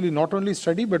to actually not only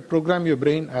study but program your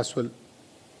brain as well.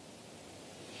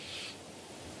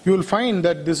 You will find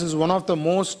that this is one of the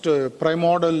most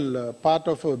primordial part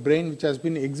of our brain which has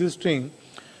been existing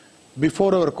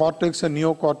before our cortex and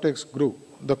neocortex grew.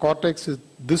 The cortex is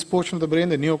this portion of the brain,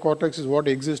 the neocortex is what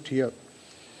exists here.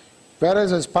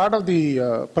 Whereas as part of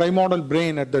the primordial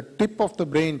brain, at the tip of the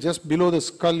brain, just below the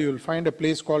skull, you will find a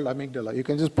place called amygdala. You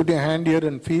can just put your hand here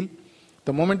and feel.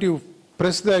 The moment you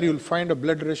press there, you will find a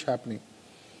blood rush happening.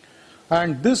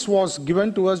 And this was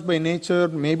given to us by nature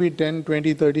maybe 10,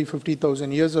 20, 30,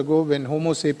 50,000 years ago when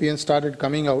Homo sapiens started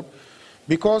coming out.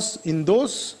 Because in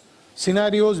those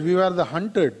scenarios, we were the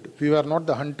hunted, we were not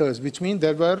the hunters, which means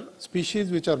there were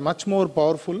species which are much more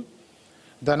powerful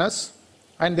than us,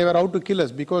 and they were out to kill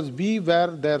us because we were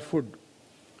their food,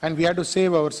 and we had to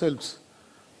save ourselves.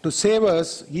 To save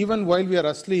us, even while we are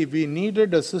asleep, we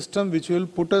needed a system which will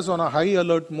put us on a high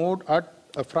alert mode at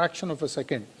a fraction of a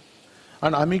second.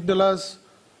 And amygdala's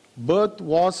birth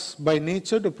was by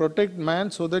nature to protect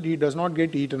man so that he does not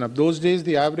get eaten up. Those days,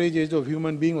 the average age of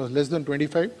human being was less than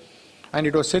 25. And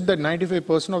it was said that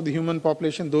 95% of the human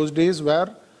population those days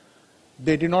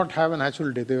they did not have a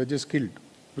natural death. They were just killed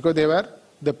because they were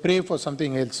the prey for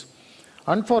something else.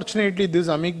 Unfortunately, this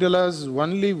amygdala's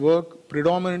only work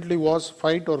predominantly was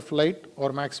fight or flight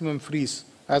or maximum freeze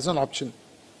as an option.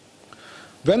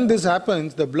 When this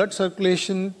happens, the blood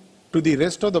circulation to the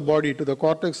rest of the body, to the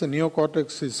cortex and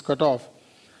neocortex is cut off,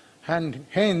 and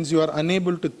hence you are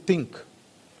unable to think.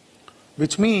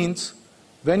 Which means,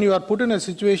 when you are put in a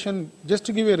situation, just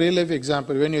to give you a real life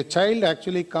example, when your child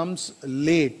actually comes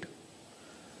late,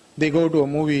 they go to a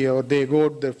movie or they go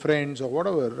to their friends or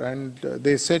whatever, and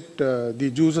they set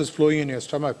the juices flowing in your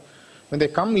stomach. When they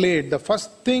come late, the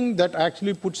first thing that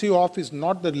actually puts you off is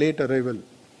not the late arrival.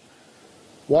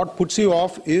 What puts you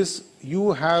off is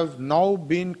you have now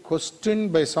been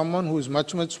questioned by someone who is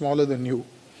much, much smaller than you.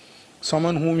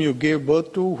 Someone whom you gave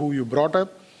birth to, who you brought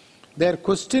up. They are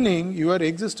questioning your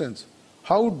existence.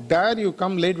 How dare you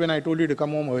come late when I told you to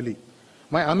come home early?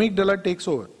 My amygdala takes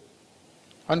over,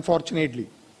 unfortunately.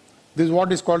 This is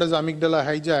what is called as amygdala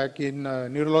hijack in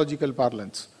neurological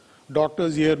parlance.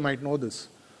 Doctors here might know this.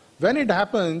 When it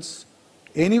happens,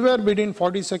 anywhere between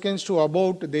 40 seconds to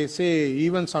about, they say,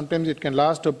 even sometimes it can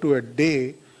last up to a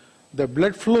day, the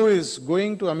blood flow is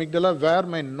going to amygdala where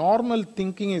my normal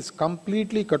thinking is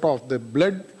completely cut off. The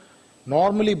blood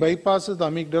normally bypasses the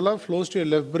amygdala, flows to your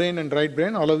left brain and right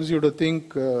brain, allows you to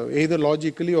think either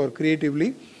logically or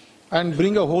creatively and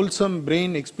bring a wholesome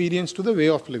brain experience to the way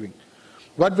of living.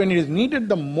 But when it is needed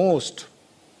the most,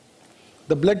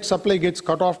 the blood supply gets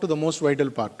cut off to the most vital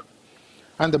part.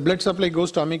 And the blood supply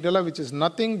goes to amygdala, which is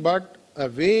nothing but a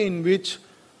way in which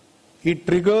it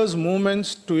triggers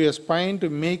movements to your spine to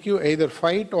make you either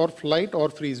fight or flight or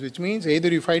freeze, which means either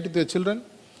you fight with your children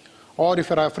or if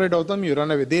you're afraid of them, you run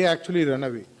away. They actually run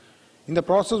away. In the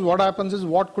process, what happens is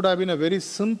what could have been a very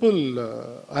simple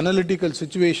analytical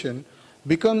situation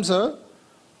becomes a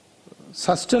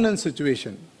sustenance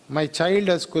situation. My child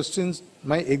has questions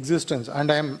my existence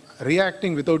and I am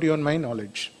reacting without even my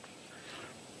knowledge.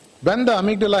 When the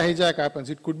amygdala hijack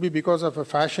happens, it could be because of a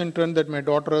fashion trend that my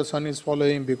daughter or son is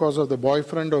following, because of the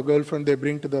boyfriend or girlfriend they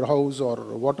bring to their house or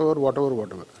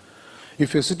whatever.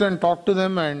 If you sit and talk to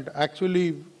them and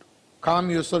actually calm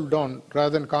yourself down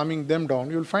rather than calming them down,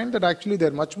 you'll find that actually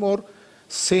they're much more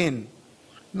sane,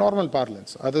 normal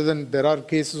parlance, other than there are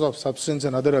cases of substance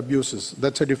and other abuses.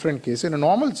 That's a different case. In a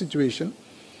normal situation,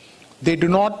 they do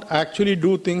not actually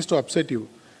do things to upset you.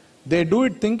 They do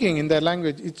it thinking in their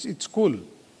language, it's cool.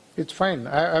 It's fine.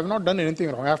 I have not done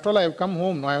anything wrong. After all, I have come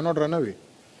home. No, I have not run away.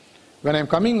 When I am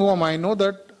coming home, I know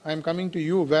that I am coming to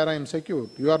you where I am secure.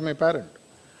 You are my parent.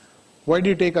 Why do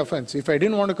you take offense? If I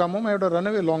didn't want to come home, I would have run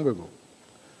away long ago.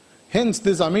 Hence,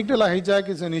 this amygdala hijack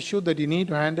is an issue that you need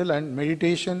to handle, and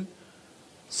meditation,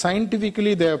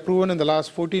 scientifically they have proven in the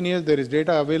last 14 years, there is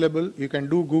data available. You can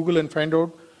do Google and find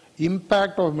out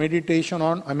impact of meditation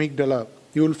on amygdala.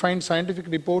 You will find scientific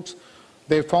reports.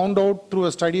 They found out through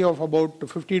a study of about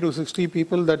 50 to 60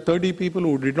 people that 30 people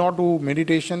who did not do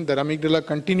meditation, their amygdala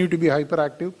continued to be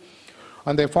hyperactive.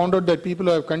 And they found out that people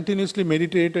who have continuously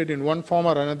meditated in one form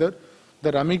or another,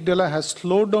 their amygdala has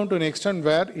slowed down to an extent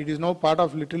where it is now part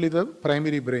of literally the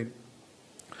primary brain.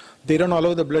 They don't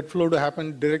allow the blood flow to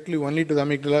happen directly only to the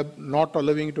amygdala, not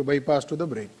allowing it to bypass to the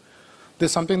brain.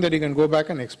 This is something that you can go back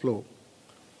and explore.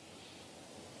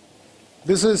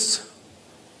 This is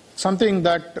something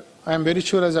that I am very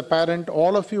sure as a parent,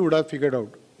 all of you would have figured out.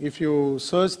 If you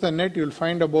search the net, you will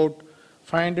find about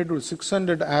 500 to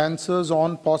 600 answers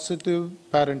on positive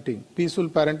parenting. Peaceful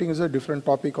parenting is a different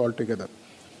topic altogether.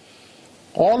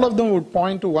 All of them would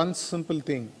point to one simple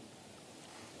thing.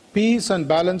 Peace and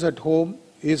balance at home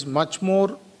is much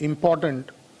more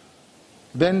important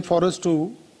than for us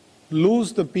to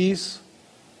lose the peace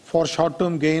for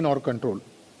short-term gain or control.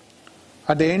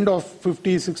 At the end of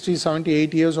 50, 60, 70,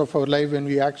 80 years of our life, when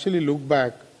we actually look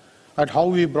back at how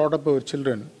we brought up our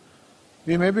children,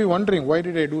 we may be wondering, why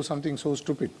did I do something so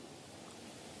stupid?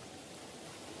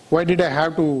 Why did I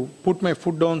have to put my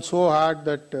foot down so hard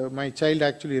that my child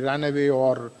actually ran away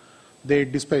or they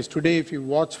despised? Today, if you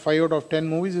watch 5 out of 10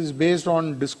 movies, it's based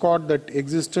on discord that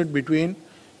existed between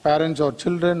parents or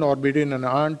children, or between an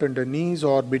aunt and a niece,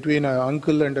 or between an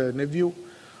uncle and a nephew,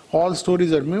 All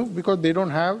stories are moved because they don't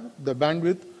have the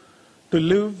bandwidth to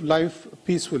live life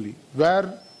peacefully,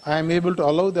 where I am able to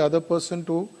allow the other person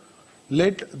to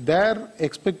let their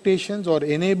expectations or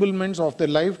enablements of their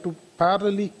life to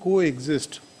parallelly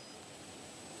coexist.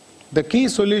 The key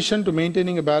solution to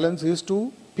maintaining a balance is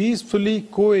to peacefully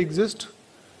coexist,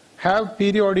 have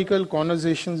periodical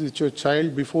conversations with your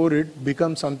child before it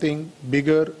becomes something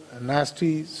bigger,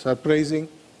 nasty, surprising.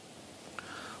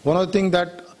 One of the things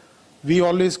that we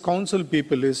always counsel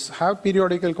people is have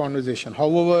periodical conversation,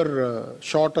 however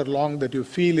short or long that you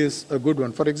feel is a good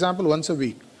one. For example, once a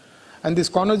week. And this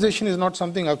conversation is not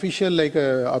something official like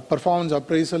a performance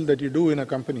appraisal that you do in a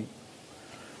company.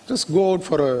 Just go out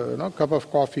for a cup of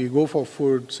coffee, go for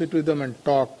food, sit with them and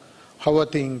talk. How are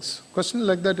things? Questions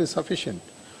like that is sufficient.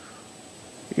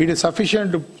 It is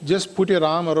sufficient to just put your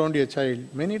arm around your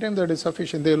child. Many times that is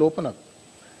sufficient. They will open up.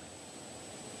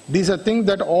 These are things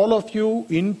that all of you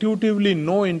intuitively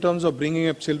know in terms of bringing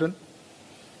up children.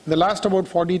 In the last about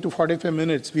 40 to 45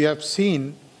 minutes, we have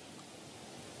seen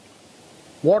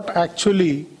what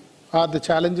actually are the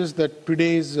challenges that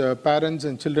today's parents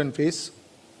and children face.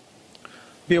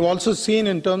 We have also seen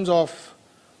in terms of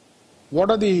what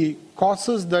are the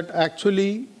causes that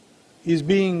actually is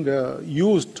being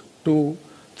used to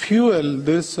fuel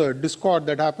this discord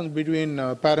that happens between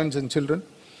parents and children.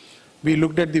 We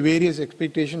looked at the various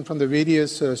expectations from the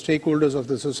various stakeholders of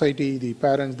the society, the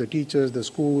parents, the teachers, the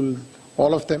school,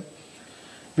 all of them.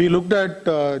 We looked at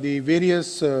the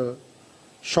various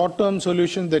short-term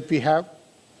solutions that we have,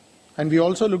 and we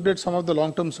also looked at some of the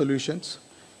long-term solutions.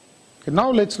 Okay,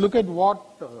 now let's look at what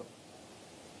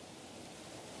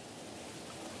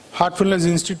Heartfulness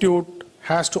Institute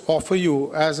has to offer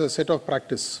you as a set of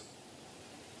practice.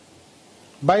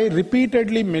 By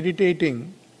repeatedly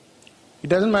meditating, it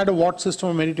doesn't matter what system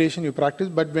of meditation you practice,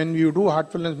 but when you do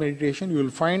heartfulness meditation, you will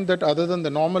find that other than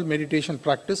the normal meditation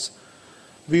practice,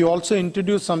 we also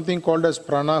introduce something called as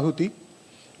pranahuti,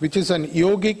 which is an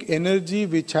yogic energy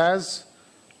which has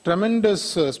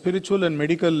tremendous spiritual and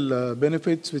medical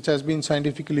benefits, which has been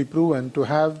scientifically proven to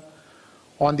have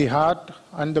on the heart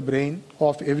and the brain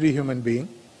of every human being.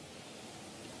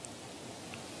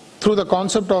 Through the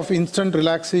concept of instant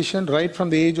relaxation, right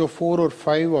from the age of 4 or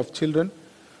 5 of children,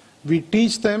 we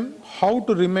teach them how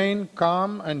to remain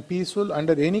calm and peaceful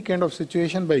under any kind of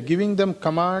situation by giving them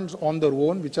commands on their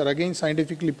own, which are again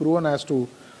scientifically proven as to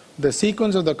the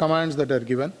sequence of the commands that are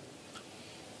given.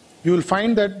 You will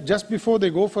find that just before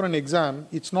they go for an exam,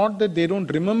 it's not that they don't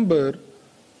remember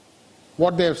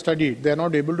what they have studied, they are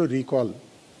not able to recall.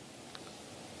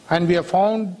 And we have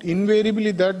found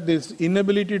invariably that this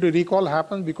inability to recall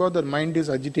happens because their mind is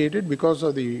agitated because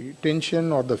of the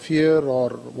tension or the fear or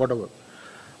whatever.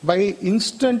 By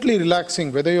instantly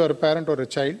relaxing, whether you are a parent or a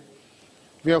child,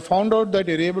 we have found out that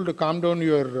you're able to calm down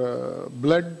your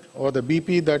blood or the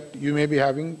BP that you may be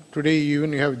having. Today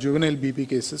even you have juvenile BP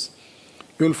cases.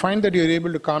 You will find that you're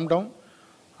able to calm down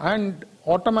and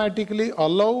automatically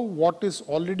allow what is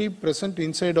already present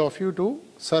inside of you to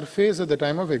surface at the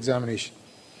time of examination.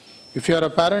 If you are a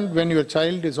parent, when your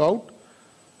child is out,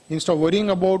 instead of worrying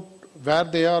about where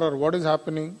they are or what is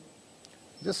happening,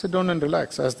 just sit down and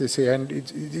relax, as they say. And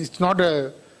it's not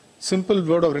a simple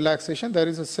word of relaxation. There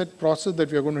is a set process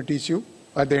that we are going to teach you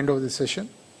at the end of this session.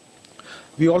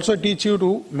 We also teach you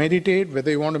to meditate, whether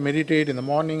you want to meditate in the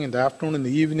morning, in the afternoon, in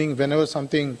the evening, whenever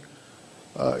something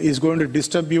is going to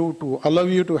disturb you, to allow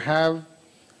you to have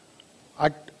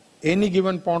at any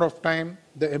given point of time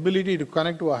the ability to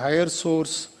connect to a higher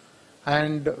source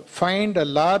and find a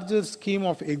larger scheme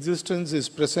of existence is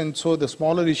present, so the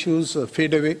smaller issues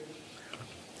fade away.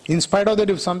 In spite of that,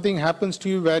 if something happens to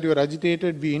you where you are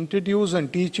agitated, we introduce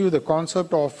and teach you the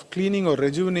concept of cleaning or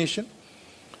rejuvenation.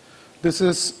 This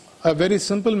is a very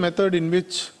simple method in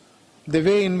which, the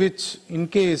way in which, in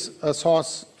case a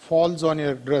sauce falls on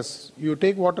your dress, you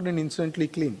take water and instantly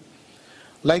clean.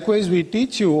 Likewise, we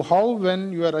teach you how,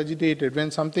 when you are agitated, when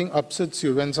something upsets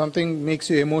you, when something makes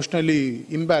you emotionally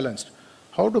imbalanced,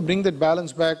 how to bring that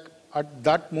balance back at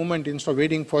that moment instead of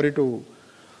waiting for it to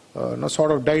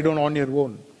sort of die down on your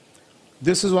own.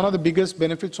 This is one of the biggest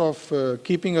benefits of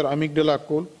keeping your amygdala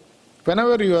cool.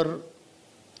 Whenever your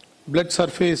blood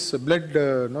surface,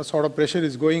 sort of pressure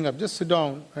is going up, just sit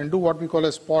down and do what we call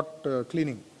a spot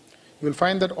cleaning. You will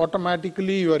find that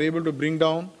automatically you are able to bring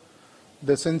down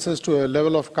the senses to a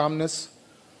level of calmness.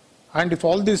 And if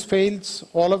all this fails,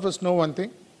 all of us know one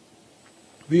thing.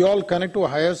 We all connect to a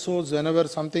higher source whenever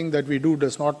something that we do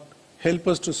does not help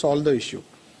us to solve the issue.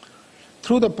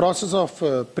 Through the process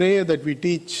of prayer that we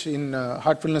teach in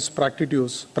heartfulness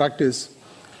practice,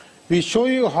 We show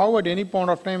you how at any point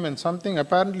of time when something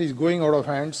apparently is going out of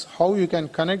hands, how you can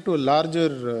connect to a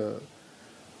larger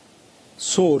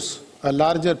source, a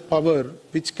larger power,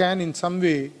 which can in some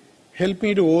way help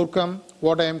me to overcome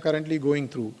what I am currently going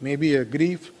through. Maybe a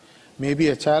grief, maybe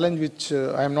a challenge which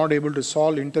I am not able to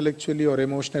solve intellectually or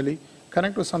emotionally.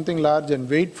 Connect to something large and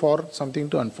wait for something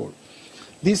to unfold.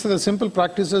 These are the simple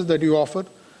practices that you offer.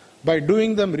 By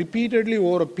doing them repeatedly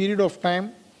over a period of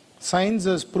time, science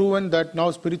has proven that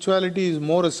now spirituality is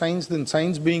more a science than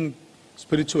science being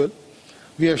spiritual.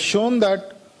 We have shown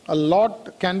that a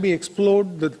lot can be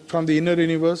explored from the inner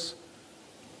universe,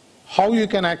 how you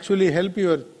can actually help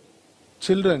your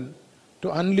children to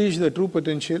unleash the true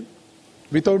potential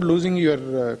without losing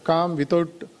your calm, without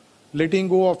letting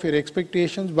go of your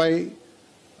expectations, by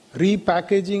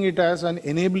repackaging it as an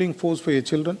enabling force for your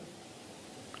children.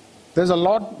 There's a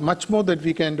lot, much more that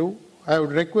we can do. I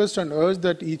would request and urge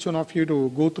that each one of you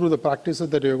to go through the practices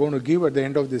that you're going to give at the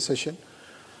end of this session.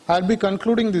 I'll be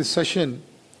concluding this session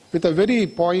with a very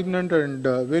poignant and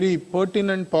very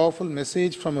pertinent, powerful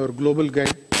message from our global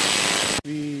guide.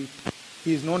 He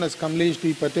is known as Kamlesh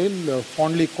D. Patel,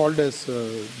 fondly called as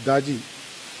Daji.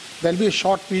 There will be a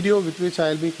short video with which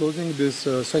I will be closing this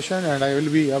session, and I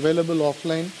will be available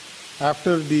offline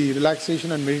after the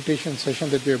relaxation and meditation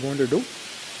session that we are going to do.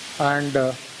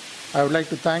 And I would like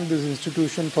to thank this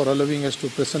institution for allowing us to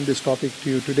present this topic to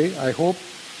you today. I hope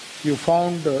you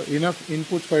found enough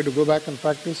inputs for you to go back and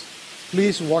practice.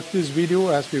 Please watch this video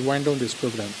as we wind down this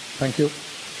program. Thank you.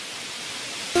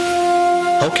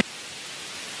 Okay.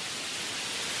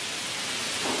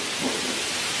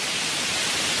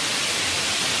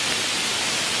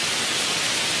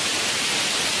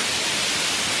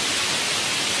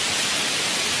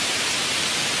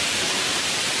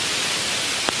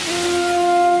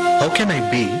 How can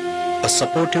I be a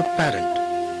supportive parent?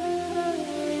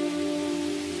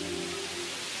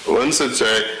 Once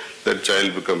that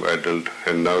child become adult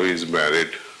and now he is married,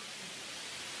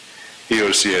 he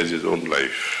or she has his own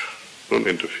life. Don't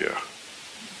interfere.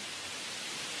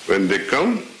 When they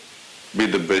come, be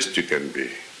the best you can be.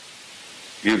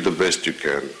 Give the best you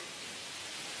can.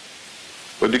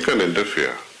 But you can't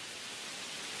interfere.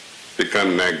 You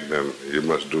can't nag them. You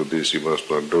must do this, you must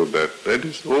not do that. That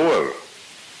is over.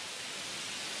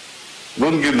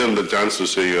 Don't give them the chance to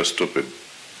say you are stupid.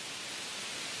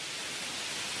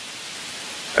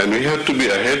 And we have to be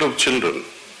ahead of children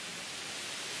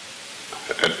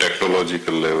at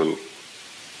technological level,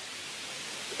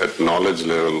 at knowledge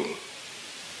level.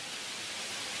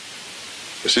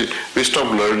 You see, we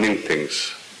stop learning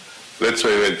things. That's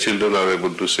why when children are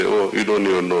able to say, oh, you don't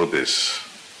even know this.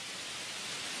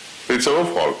 It's our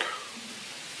fault.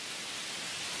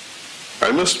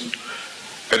 I must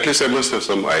have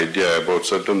some idea about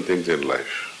certain things in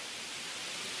life.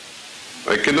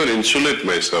 I cannot insulate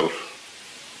myself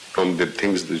from the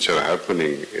things which are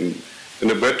happening in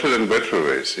a better and better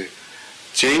way. See,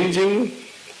 changing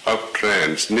of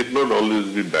trends need not always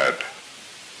be bad.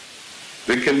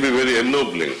 They can be very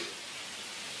ennobling.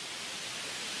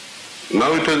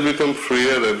 Now it has become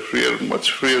freer and freer,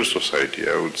 much freer society,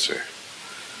 I would say.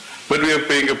 But we are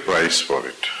paying a price for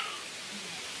it.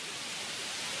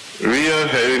 We are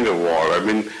having a war. I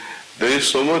mean, there is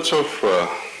so much of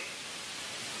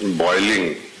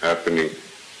boiling happening,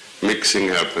 mixing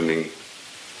happening,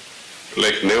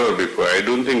 like never before. I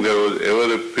don't think there was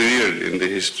ever a period in the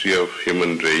history of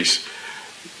human race.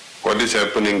 What is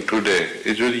happening today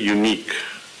is very unique,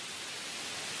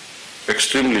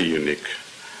 extremely unique.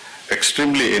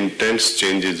 Extremely intense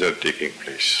changes are taking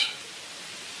place.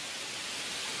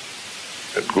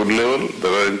 At good level,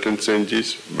 there are intense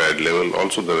changes. Bad level,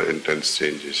 also there are intense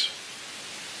changes.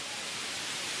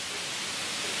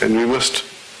 And we must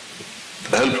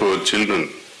help our children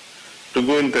to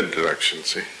go in that direction,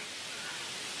 see.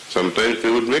 Sometimes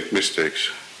they would make mistakes.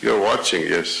 You are watching,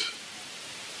 yes.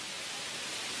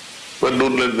 But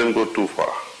don't let them go too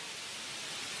far.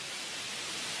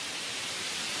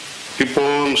 Keep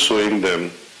on showing them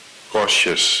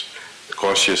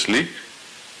cautiously,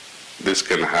 this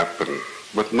can happen,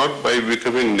 but not by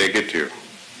becoming negative.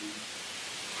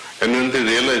 And when they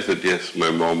realize that, yes, my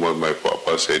mom or my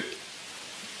papa said,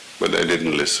 but I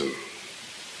didn't listen.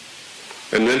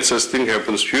 And when such thing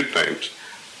happens few times,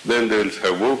 then they will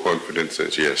have more confidence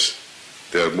that, yes,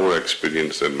 they are more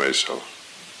experienced than myself.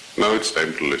 Now it's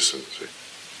time to listen. See.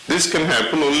 This can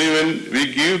happen only when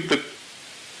we give the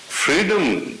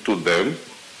freedom to them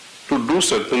to do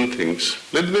certain things.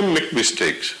 Let them make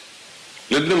mistakes.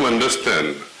 Let them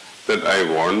understand that I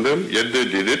warned them, yet they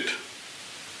did it.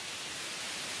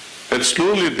 And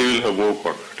slowly they will have more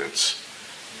confidence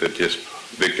that yes,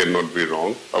 They cannot be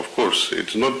wrong. Of course,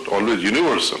 it's not always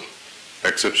universal.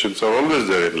 Exceptions are always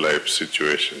there in life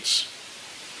situations.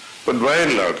 But by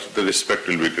and large, the respect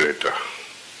will be greater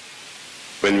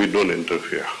when we don't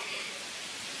interfere.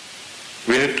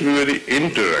 We have to be very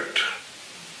indirect.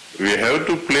 We have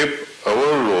to play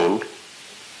our role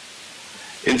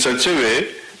in such a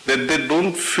way that they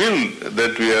don't feel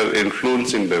that we are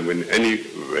influencing them in any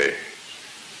way.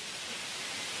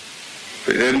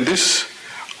 And this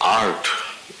art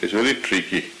is very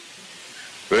tricky,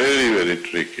 very, very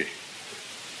tricky.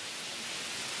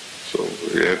 So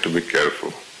you have to be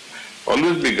careful.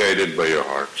 Always be guided by your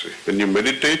heart. See. When you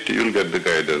meditate, you'll get the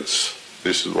guidance.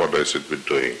 This is what I should be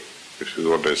doing. This is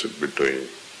what I should be doing.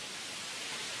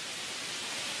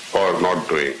 Or not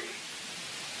doing.